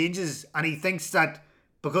these changes, and he thinks that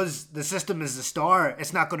because the system is the star,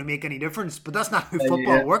 it's not going to make any difference. But that's not how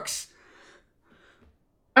football works.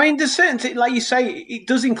 I mean, there's certain things, like you say, it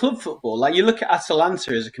does in club football. Like, you look at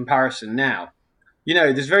Atalanta as a comparison now.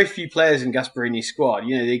 There's very few players in Gasparini's squad,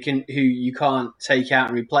 who you can't take out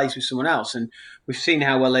and replace with someone else. And we've seen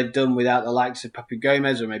how well they've done without the likes of Papu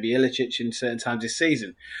Gomez or maybe Ilicic in certain times this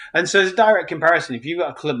season. And so as a direct comparison, if you've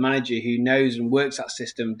got a club manager who knows and works that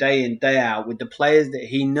system day in, day out with the players that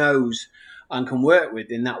he knows and can work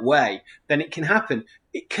with in that way, then it can happen.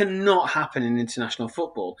 It cannot happen in international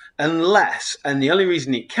football unless, and the only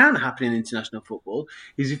reason it can happen in international football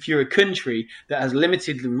is if you're a country that has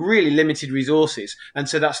really limited resources, and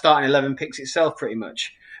so that starting 11 picks itself pretty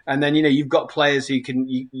much. And then you've got players who can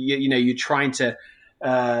you're trying to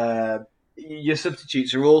your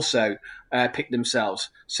substitutes are also pick themselves,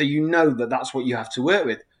 so that's what you have to work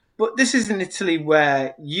with. But this is in Italy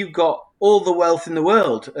where you've got all the wealth in the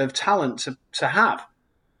world of talent to have,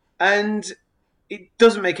 and it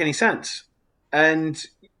doesn't make any sense. And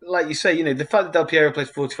like you say, the fact that Del Piero plays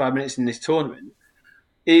 45 minutes in this tournament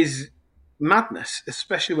is madness,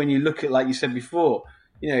 especially when you look at, like you said before,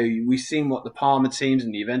 we've seen what the Parma teams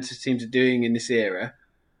and the Juventus teams are doing in this era.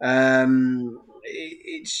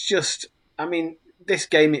 It's just, this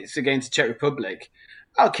game, it's against the Czech Republic.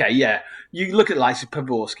 Okay, yeah, you look at the likes of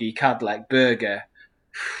Poborský, Kadlec, Berger,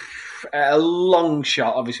 a long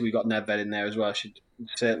shot. Obviously, we've got Nedved in there as well, I should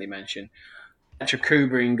certainly mention.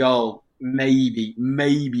 Kuba in goal, maybe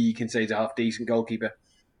you can say he's a half-decent goalkeeper.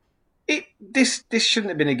 This shouldn't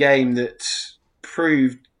have been a game that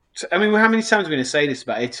proved... how many times are we going to say this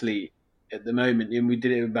about Italy at the moment? And we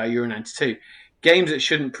did it about Euro 92. Games that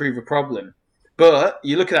shouldn't prove a problem. But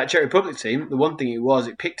you look at that Czech Republic team, the one thing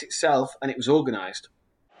it picked itself and it was organised.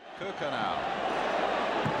 Kuka now,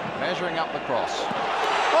 measuring up the cross.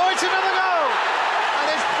 Oh, it's another goal! And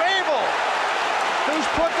it's Babel who's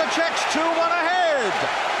put the Czechs 2-1 ahead.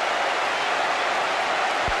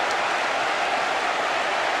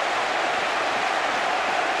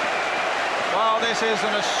 Well, this is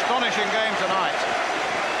an astonishing game tonight.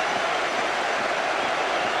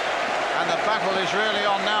 And the battle is really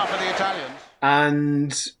on now for the Italians.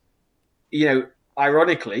 And,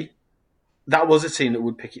 ironically, that was a team that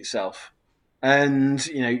would pick itself. And,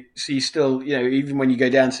 so you still, even when you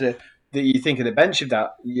go down to you think of the bench of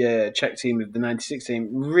that Czech team, of the 96 team,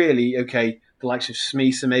 really, okay, the likes of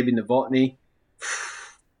Smisa, maybe Novotny,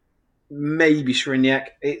 maybe Skriniar.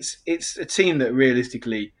 It's a team that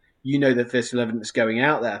realistically, the first 11 that's going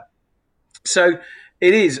out there. So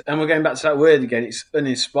it is, and we're going back to that word again, it's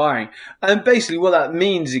uninspiring. And basically what that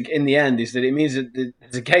means in the end is that it means that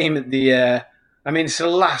there's a game at the... it's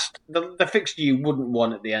the fixture you wouldn't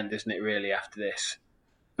want at the end, isn't it, really, after this?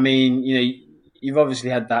 You've obviously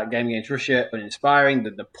had that game against Russia, uninspiring,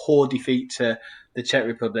 the poor defeat to the Czech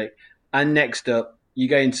Republic. And next up, you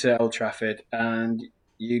go into Old Trafford and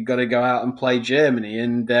you've got to go out and play Germany.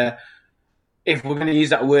 And if we're going to use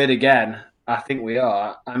that word again, I think we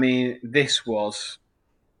are. This was...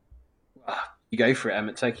 You go for it,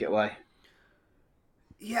 Emmett. Take it away.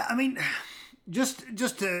 Yeah, just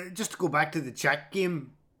to go back to the Czech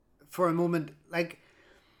game for a moment,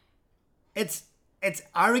 it's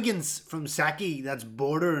arrogance from Saki that's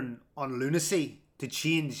bordering on lunacy to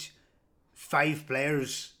change 5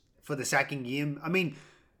 players for the second game.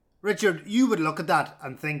 Richard, you would look at that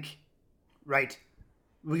and think, right,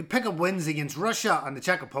 we pick up wins against Russia and the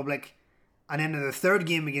Czech Republic, and then in the third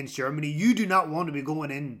game against Germany, you do not want to be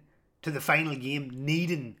going in to the final game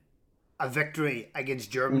needing a victory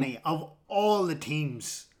against Germany. Of all the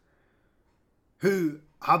teams who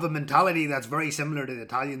have a mentality that's very similar to the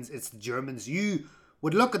Italians, it's the Germans. You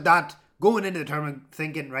would look at that going into the tournament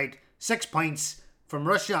thinking, right, 6 points from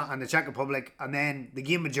Russia and the Czech Republic, and then the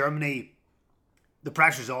game with Germany, the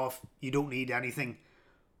pressure's off, you don't need anything.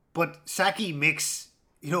 But Saki makes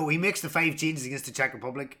the 5 changes against the Czech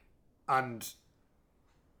Republic, and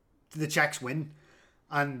the Czechs win.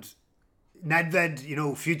 And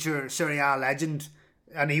Nedved, future Serie A legend,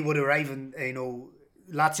 and he would arrive in,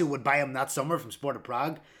 Lazio would buy him that summer from Sparta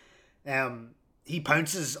Prague. He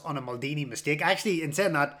pounces on a Maldini mistake. Actually, in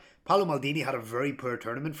saying that, Paolo Maldini had a very poor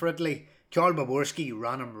tournament for Italy. Karl Boborski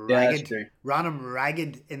ran him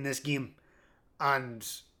ragged in this game. And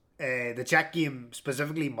the Czech game,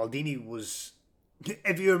 specifically, Maldini was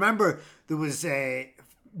if you remember, there was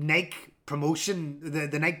Nike promotion,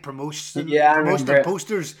 the Nike promotion, Yeah, I promotional remember it.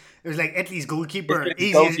 posters. It was like Italy's goalkeeper,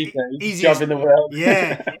 Easiest job in the world.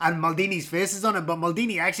 Yeah, and Maldini's face is on it. But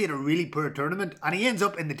Maldini actually had a really poor tournament, and he ends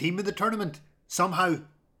up in the team of the tournament somehow.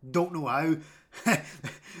 Don't know how.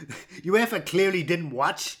 UEFA clearly didn't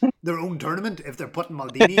watch their own tournament if they're putting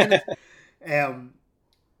Maldini in it.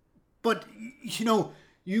 But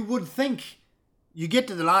you would think you get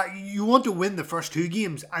to you want to win the first 2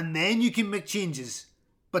 games and then you can make changes.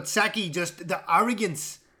 But Saki, just the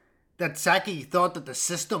arrogance that Saki thought that the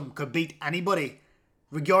system could beat anybody,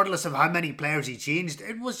 regardless of how many players he changed,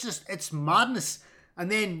 it's madness. And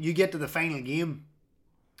then you get to the final game,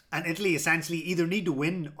 and Italy essentially either need to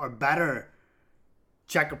win or better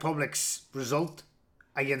Czech Republic's result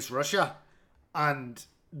against Russia. And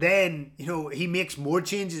then, he makes more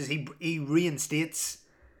changes. He reinstates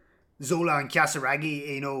Zola and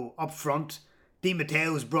Casaraghi, up front. Di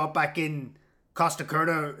Matteo's brought back in. Costa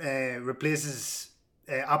Curta replaces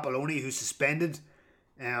Apolloni, who's suspended.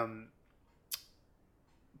 Paolo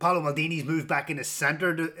Maldini's moved back into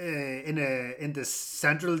into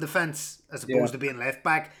central defence as opposed to being left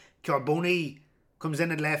back. Carboni comes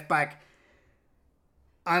in at left back,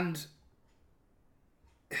 and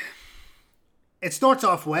it starts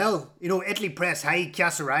off well. Italy press high.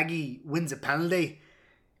 Casaraghi wins a penalty.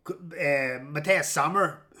 Matthias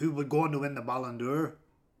Sammer, who would go on to win the Ballon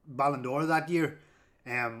d'Or that year,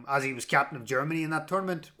 as he was captain of Germany in that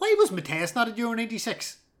tournament. Why was Matthias not at Euro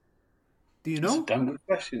 96? Do you know? That's a damn good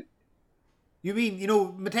question. You mean,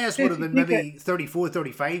 Matthias would have been maybe 34,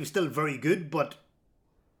 35, still very good, but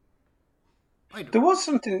there was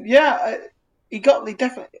something, he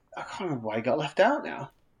definitely, I can't remember why he got left out now.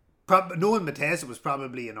 Knowing Matthias, it was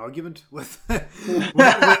probably an argument with Bertie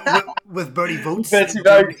Votes. Bertie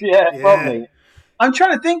Votes, yeah, probably. I'm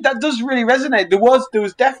trying to think. That does really resonate. There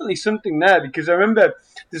was definitely something there, because I remember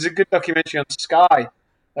there's a good documentary on Sky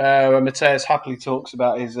where Matthias happily talks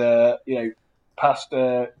about his past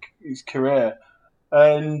his career,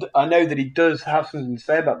 and I know that he does have something to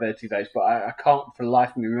say about Bertie Votes, but I can't for the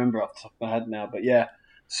life of me remember off the top of my head now. But yeah,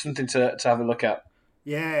 something to have a look at.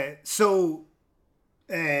 Yeah. So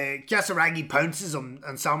Casaraghi pounces on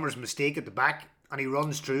Sommer's mistake at the back, and he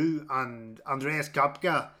runs through, and Andreas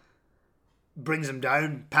Kopka brings him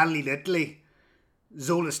down. Penalty to Italy.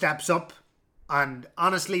 Zola steps up, and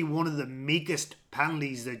honestly, one of the meekest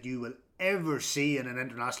penalties that you will ever see in an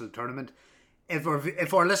international tournament.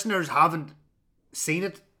 If our listeners haven't seen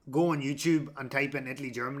it, go on YouTube and type in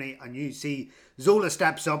Italy-Germany, and you see Zola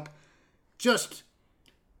steps up, just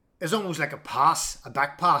it's almost like a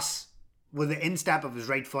back pass with the instep of his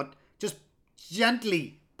right foot, just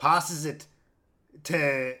gently passes it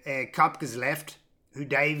to Kopka's left, who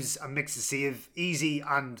dives and makes the save easy.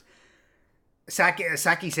 And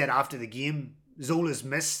Saki said after the game, Zola's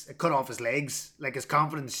miss, it cut off his legs, like his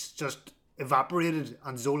confidence just evaporated,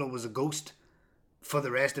 and Zola was a ghost for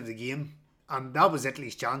the rest of the game. And that was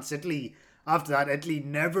Italy's chance. After that, Italy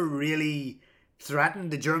never really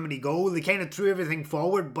threatened the Germany goal. They kind of threw everything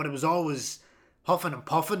forward, but it was always huffing and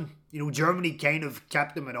puffing. Germany kind of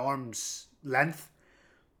kept them at arm's length,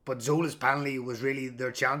 but Zola's penalty was really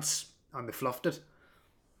their chance, and they fluffed it.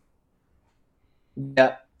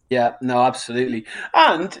 Yeah, no, absolutely.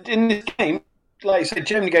 And in this game, like you said,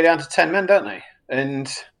 Germany go down to 10 men, don't they?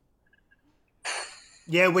 And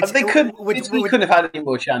yeah, we couldn't have had any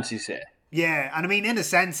more chances here. Yeah, and I mean, in a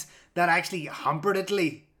sense, that actually hampered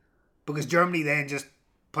Italy, because Germany then just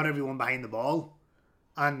put everyone behind the ball.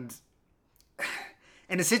 And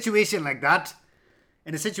in a situation like that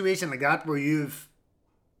where you've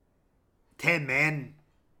 10 men,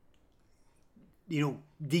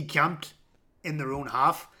 decamped in their own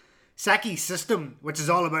half, Saki's system, which is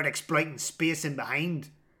all about exploiting space in behind,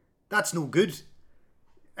 that's no good.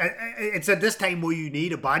 It's at this time where you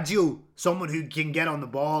need a Baggio, someone who can get on the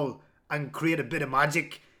ball and create a bit of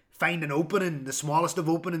magic, find an opening, the smallest of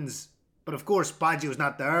openings. But of course, Baggio's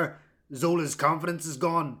not there. Zola's confidence is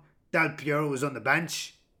gone. Del Piero is on the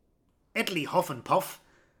bench. Italy huff and puff.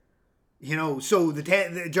 So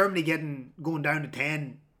the Germany going down to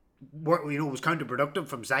 10, was counterproductive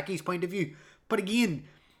from Saki's point of view. But again,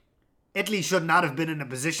 Italy should not have been in a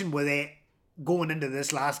position where they, going into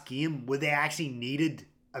this last game, where they actually needed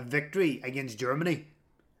a victory against Germany.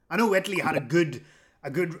 I know Italy had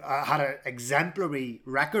had an exemplary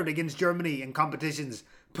record against Germany in competitions,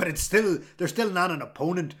 but they're still not an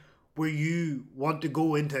opponent where you want to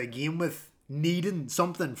go into a game with needing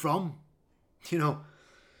something from, Oh,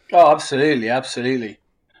 absolutely.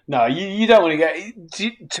 No, you don't want to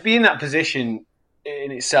get to be in that position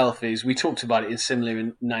in itself is, we talked about it in similar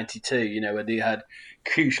in '92, where they had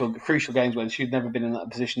crucial games when she'd never been in that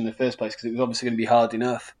position in the first place because it was obviously going to be hard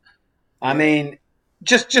enough. I mean,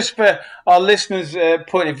 just for our listeners'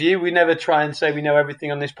 point of view, we never try and say we know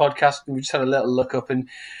everything on this podcast, and we just had a little look up. And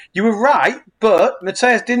you were right, but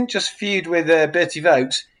Matthias didn't just feud with Bertie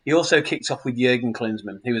Vogts. He also kicked off with Jurgen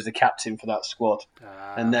Klinsmann, who was the captain for that squad.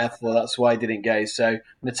 And therefore, that's why he didn't go. So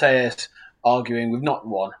Matthias arguing with not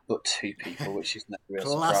one, but two people, which is no real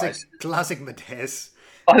surprise. Classic Matthias.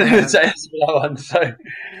 I think Matthias for that one. So,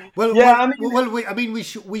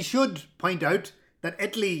 we should point out that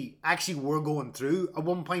Italy actually were going through. At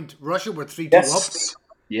one point, Russia were 3-2 up.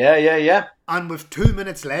 Yeah. And with 2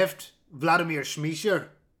 minutes left, Vladimir Smisher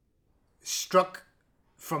struck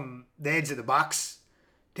from the edge of the box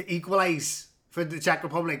to equalise for the Czech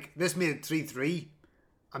Republic. This made it 3-3.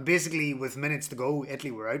 And basically, with minutes to go,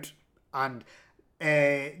 Italy were out. And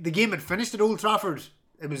the game had finished at Old Trafford.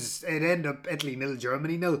 It ended up Italy 0,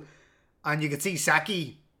 Germany 0. And you could see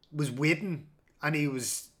Saki was waiting, and he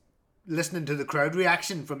was listening to the crowd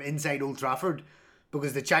reaction from inside Old Trafford,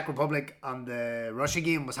 because the Czech Republic and the Russia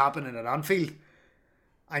game was happening at Anfield.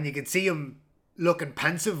 And you could see him looking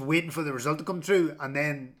pensive, waiting for the result to come through. And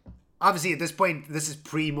then, obviously at this point, this is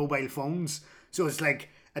pre-mobile phones. So it's like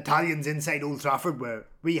Italians inside Old Trafford with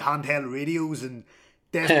handheld radios and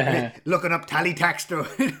desperately looking up teletext or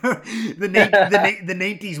the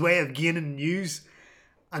 90s way of gaining news.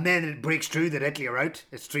 And then it breaks through that Italy are out.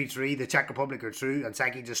 It's 3-3. The Czech Republic are through, and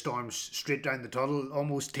Saki just storms straight down the tunnel,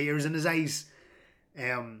 almost tears in his eyes.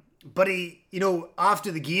 But he, after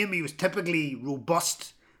the game, he was typically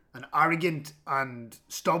robust and arrogant and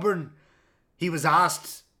stubborn. He was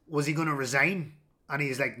asked, was he going to resign? And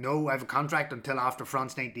he's like, no, I have a contract until after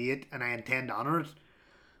France 98 and I intend to honour it.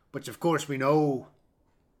 Which, of course, we know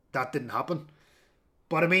that didn't happen.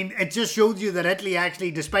 But, I mean, it just shows you that Italy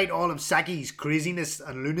actually, despite all of Saki's craziness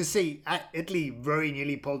and lunacy, Italy very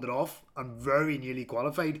nearly pulled it off and very nearly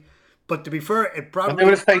qualified. But to be fair, it probably... But they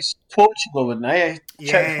would have faced Portugal, wouldn't they?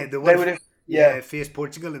 Yeah, they would have faced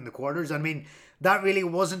Portugal in the quarters. I mean, that really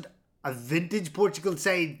wasn't a vintage Portugal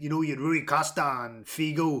side. You had Rui Costa and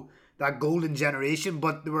Figo, that golden generation,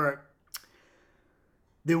 but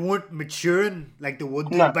they weren't maturing like they would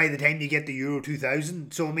do by the time you get to Euro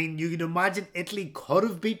 2000. So, I mean, you can imagine Italy could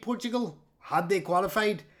have beat Portugal had they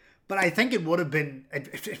qualified. But I think it would have been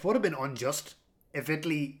unjust if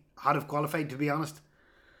Italy had have qualified, to be honest.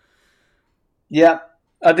 Yeah,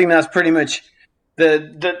 I think that's pretty much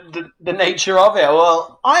the nature of it.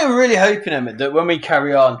 Well, I'm really hoping, Emmett, that when we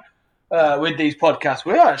carry on with these podcasts,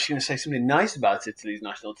 we're actually going to say something nice about Italy's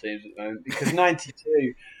national teams at the moment, because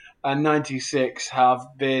 92 and 96 have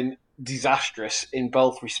been disastrous in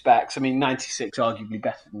both respects. I mean, 96 arguably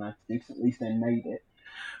better than 92, because at least they made it.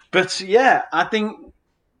 But yeah, I think,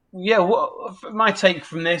 my take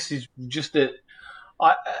from this is just that,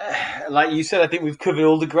 like you said, I think we've covered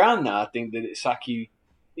all the ground now. I think that it's Saki,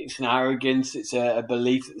 it's an arrogance, it's a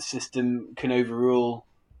belief that the system can overrule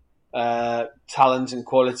talent and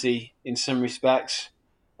quality in some respects.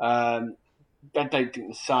 I don't think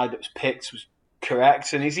the side that was picked was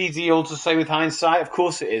correct, and it's easy all to say with hindsight. Of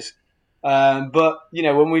course it is, but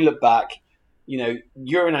when we look back,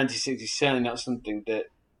 Euro 96 is certainly not something that,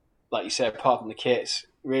 like you said, apart from the kits,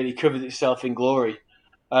 really covered itself in glory.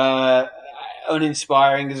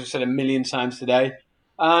 Uninspiring, as I've said a million times today,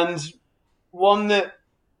 and one that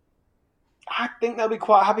I think they'll be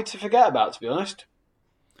quite happy to forget about, to be honest.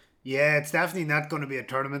 Yeah, it's definitely not going to be a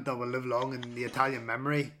tournament that will live long in the Italian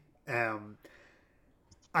memory. And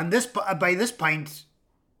by this point,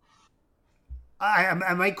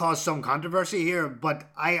 I might cause some controversy here, but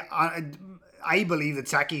I believe that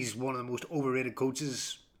Saki's one of the most overrated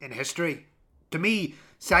coaches in history. To me,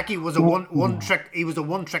 Saki was a one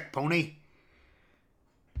trick pony,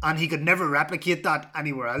 and he could never replicate that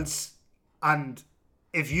anywhere else. And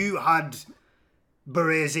if you had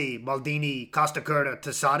Baresi, Maldini, Costacurta,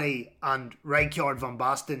 Tassati, and Rijkaard, Van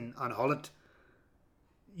Basten, and Hullet,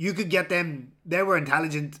 you could get them. They were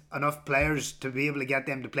intelligent enough players to be able to get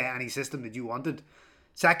them to play any system that you wanted.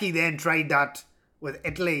 Saki then tried that with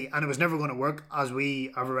Italy, and it was never going to work, as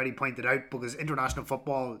we have already pointed out, because international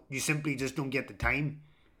football, you simply just don't get the time.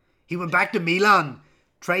 He went back to Milan,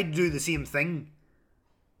 tried to do the same thing,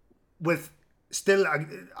 with still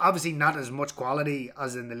obviously not as much quality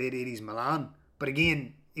as in the late 80s Milan. But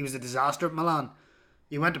again, he was a disaster at Milan.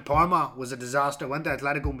 He went to Parma, was a disaster. Went to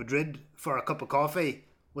Atletico Madrid for a cup of coffee,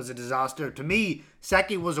 was a disaster. To me,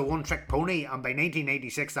 Saki was a one-trick pony, and by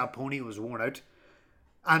 1986 that pony was worn out.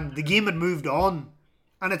 And the game had moved on.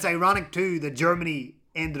 And it's ironic too that Germany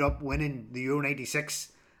ended up winning the Euro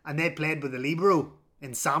 96, and they played with the libero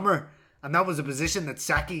in Sammer, and that was a position that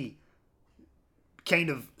Sacchi kind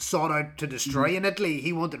of sought out to destroy in Italy.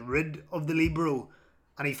 He wanted rid of the libero,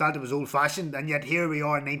 and he felt it was old-fashioned, and yet here we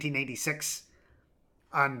are in 1996,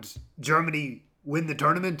 and Germany win the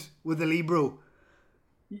tournament with the libero.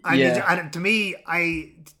 And to me,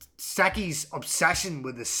 Sacchi's obsession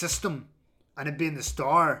with the system and it being the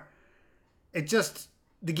star,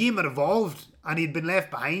 the game had evolved and he'd been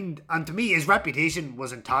left behind. And to me, his reputation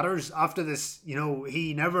was in tatters after this. You know,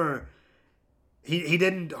 he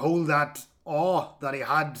didn't hold that awe that he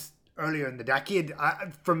had earlier in the decade.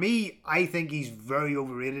 For me, I think he's very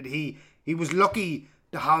overrated. He was lucky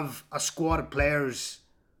to have a squad of players,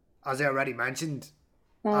 as I already mentioned.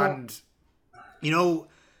 And, you know,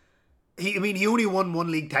 he only won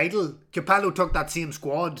one league title. Capello took that same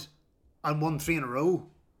squad and won 3 in a row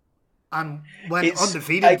and went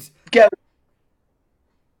undefeated.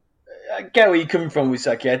 I get where you're coming from with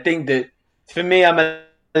Sacchi. I think that for me, I'm a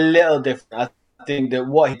little different. I think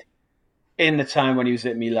that in the time when he was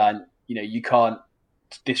at Milan, you know, you can't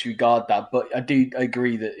disregard that. But I do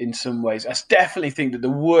agree that in some ways, I definitely think that the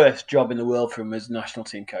worst job in the world for him was national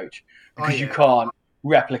team coach, because you can't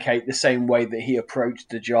replicate the same way that he approached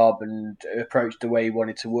the job and approached the way he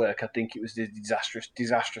wanted to work. I think it was a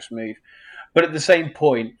disastrous move. But at the same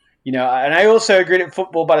point, you know, and I also agree that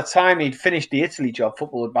football, by the time he'd finished the Italy job,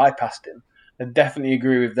 football had bypassed him. I definitely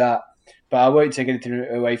agree with that. But I won't take anything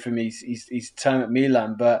away from his time at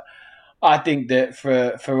Milan. But I think that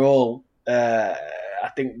for all, I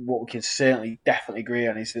think what we can certainly definitely agree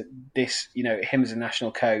on is that this, you know, him as a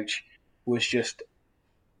national coach was just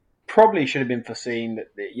probably should have been foreseen.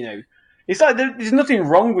 That, you know, it's like there's nothing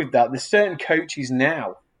wrong with that. There's certain coaches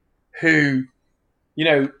now who, you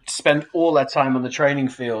know, spend all their time on the training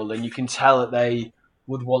field, and you can tell that they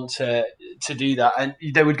would want to do that, and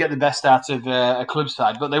they would get the best out of a club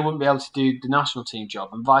side, but they wouldn't be able to do the national team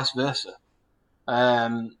job, and vice versa.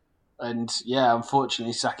 And yeah,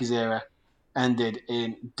 unfortunately, Sacchi's era ended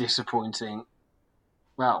in disappointing,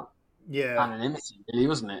 anonymity, really,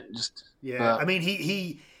 wasn't it? I mean,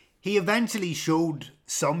 he eventually showed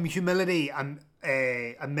some humility and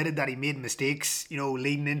admitted that he made mistakes, you know,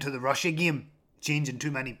 leading into the Russia game, changing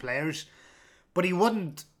too many players. But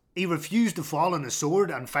he refused to fall on his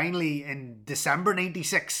sword, and finally in December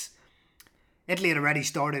 96, Italy had already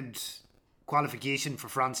started qualification for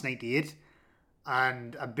France 98,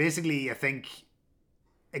 and basically I think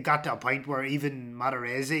it got to a point where even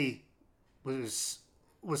Materazzi was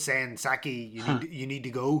saying, Sacchi, you need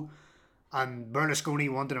to go. And Berlusconi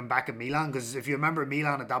wanted him back at Milan, because if you remember,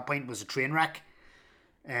 Milan at that point was a train wreck.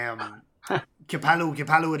 Capello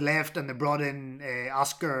had left, and they brought in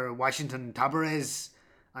Oscar Washington Tabarez,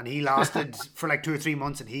 and he lasted for like 2 or 3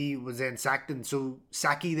 months, and he was then sacked. And so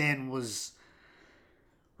Sacchi then was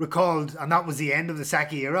recalled, and that was the end of the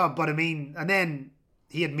Sacchi era. But I mean, and then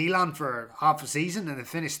he had Milan for half a season, and they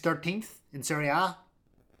finished 13th in Serie A.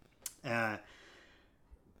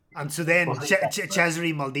 And so then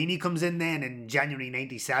Cesare Maldini comes in then in January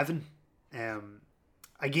 97.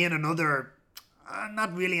 Again, another,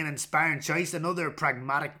 not really an inspiring choice, another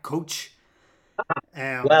pragmatic coach.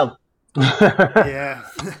 Yeah.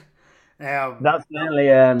 That's certainly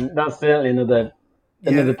another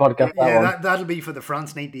podcast. That'll be for the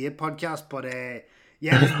France 98 podcast. But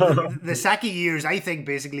the Sacchi years, I think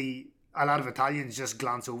basically a lot of Italians just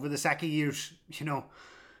glance over the Sacchi years. You know,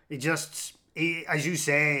 as you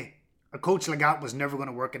say, a coach like that was never going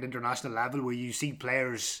to work at international level, where you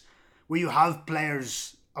have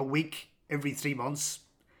players a week every 3 months.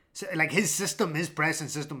 So, like, his pressing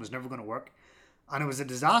system was never going to work, and it was a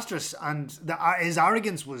disastrous. And his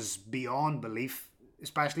arrogance was beyond belief,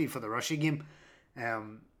 especially for the Russia game.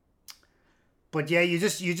 But yeah, you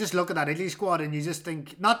just look at that Italy squad, and you just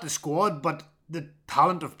think, not the squad, but the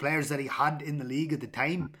talent of players that he had in the league at the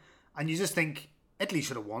time, and you just think, Italy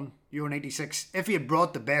should have won Euro 96. If he had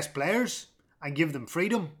brought the best players and give them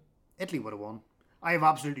freedom, Italy would have won. I have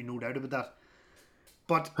absolutely no doubt about that.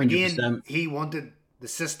 But again, 100%. He wanted the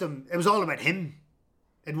system. It was all about him.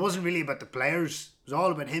 It wasn't really about the players. It was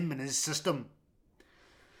all about him and his system.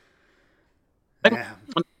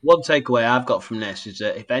 One takeaway I've got from this is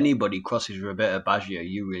that if anybody crosses Roberto Baggio,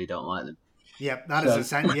 you really don't like them. Yeah, that is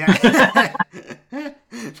essential. Yeah.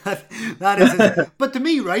 that is essential. But to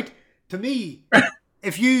me, right? To me,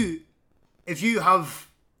 if you have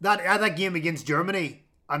that game against Germany,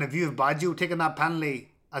 and if you have Baggio taking that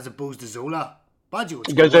penalty as opposed to Zola, Baggio would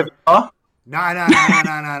score. He goes over.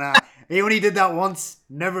 No. He only did that once.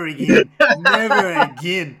 Never again. Never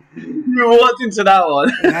again. You walked into that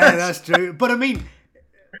one. Yeah, that's true. But I mean,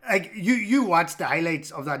 like you watched the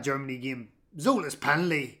highlights of that Germany game, Zola's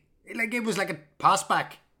penalty, like it was like a pass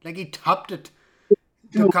back, like he tapped it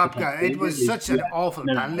to Kopka. It was such an awful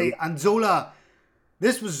penalty. And Zola,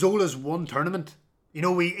 this was Zola's one tournament. You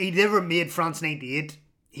know, he never made France 98.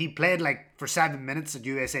 He played like for 7 minutes at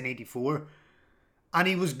USA 84. And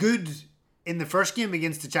he was good in the first game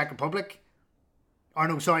against the Czech Republic. Or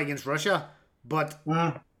no, sorry, against Russia. But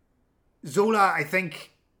Zola, I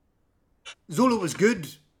think, Zola was good,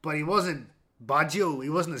 but he wasn't Baggio. He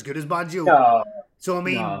wasn't as good as Baggio. No. So, I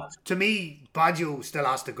mean, to me, Baggio still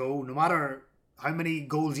has to go. No matter how many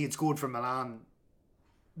goals he had scored for Milan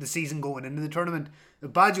the season going into the tournament.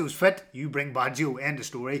 If Baggio's fit, you bring Baggio, end of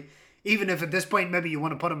story. Even if at this point maybe you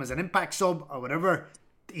want to put him as an impact sub or whatever,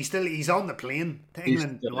 he's on the plane to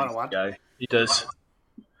England no matter what. He does.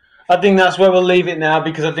 I think that's where we'll leave it now,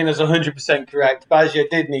 because I think that's 100% correct. Baggio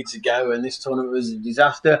did need to go, and this tournament was a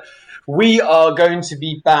disaster. We are going to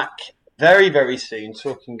be back very, very soon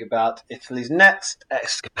talking about Italy's next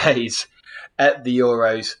escapades at the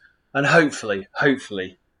Euros, and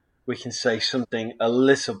hopefully, we can say something a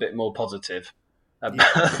little bit more positive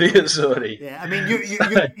about the Azzurri. Yeah, I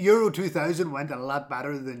mean, Euro 2000 went a lot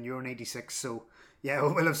better than Euro 96, so yeah,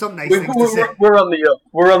 we'll have some nice things to say. We're on the up.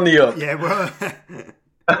 We're on the up. Yeah,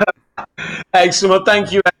 we're Excellent. Well,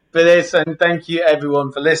 thank you for this, and thank you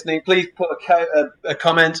everyone for listening. Please put a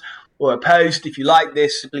comment or a post if you like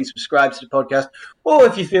this. Please subscribe to the podcast, or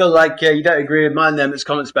if you feel like you don't agree with mine, then there's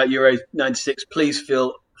comments about Euro 96. Please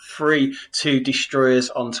feel free to destroy us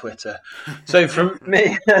on Twitter. So from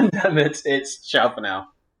me and Emmett, it's ciao for now.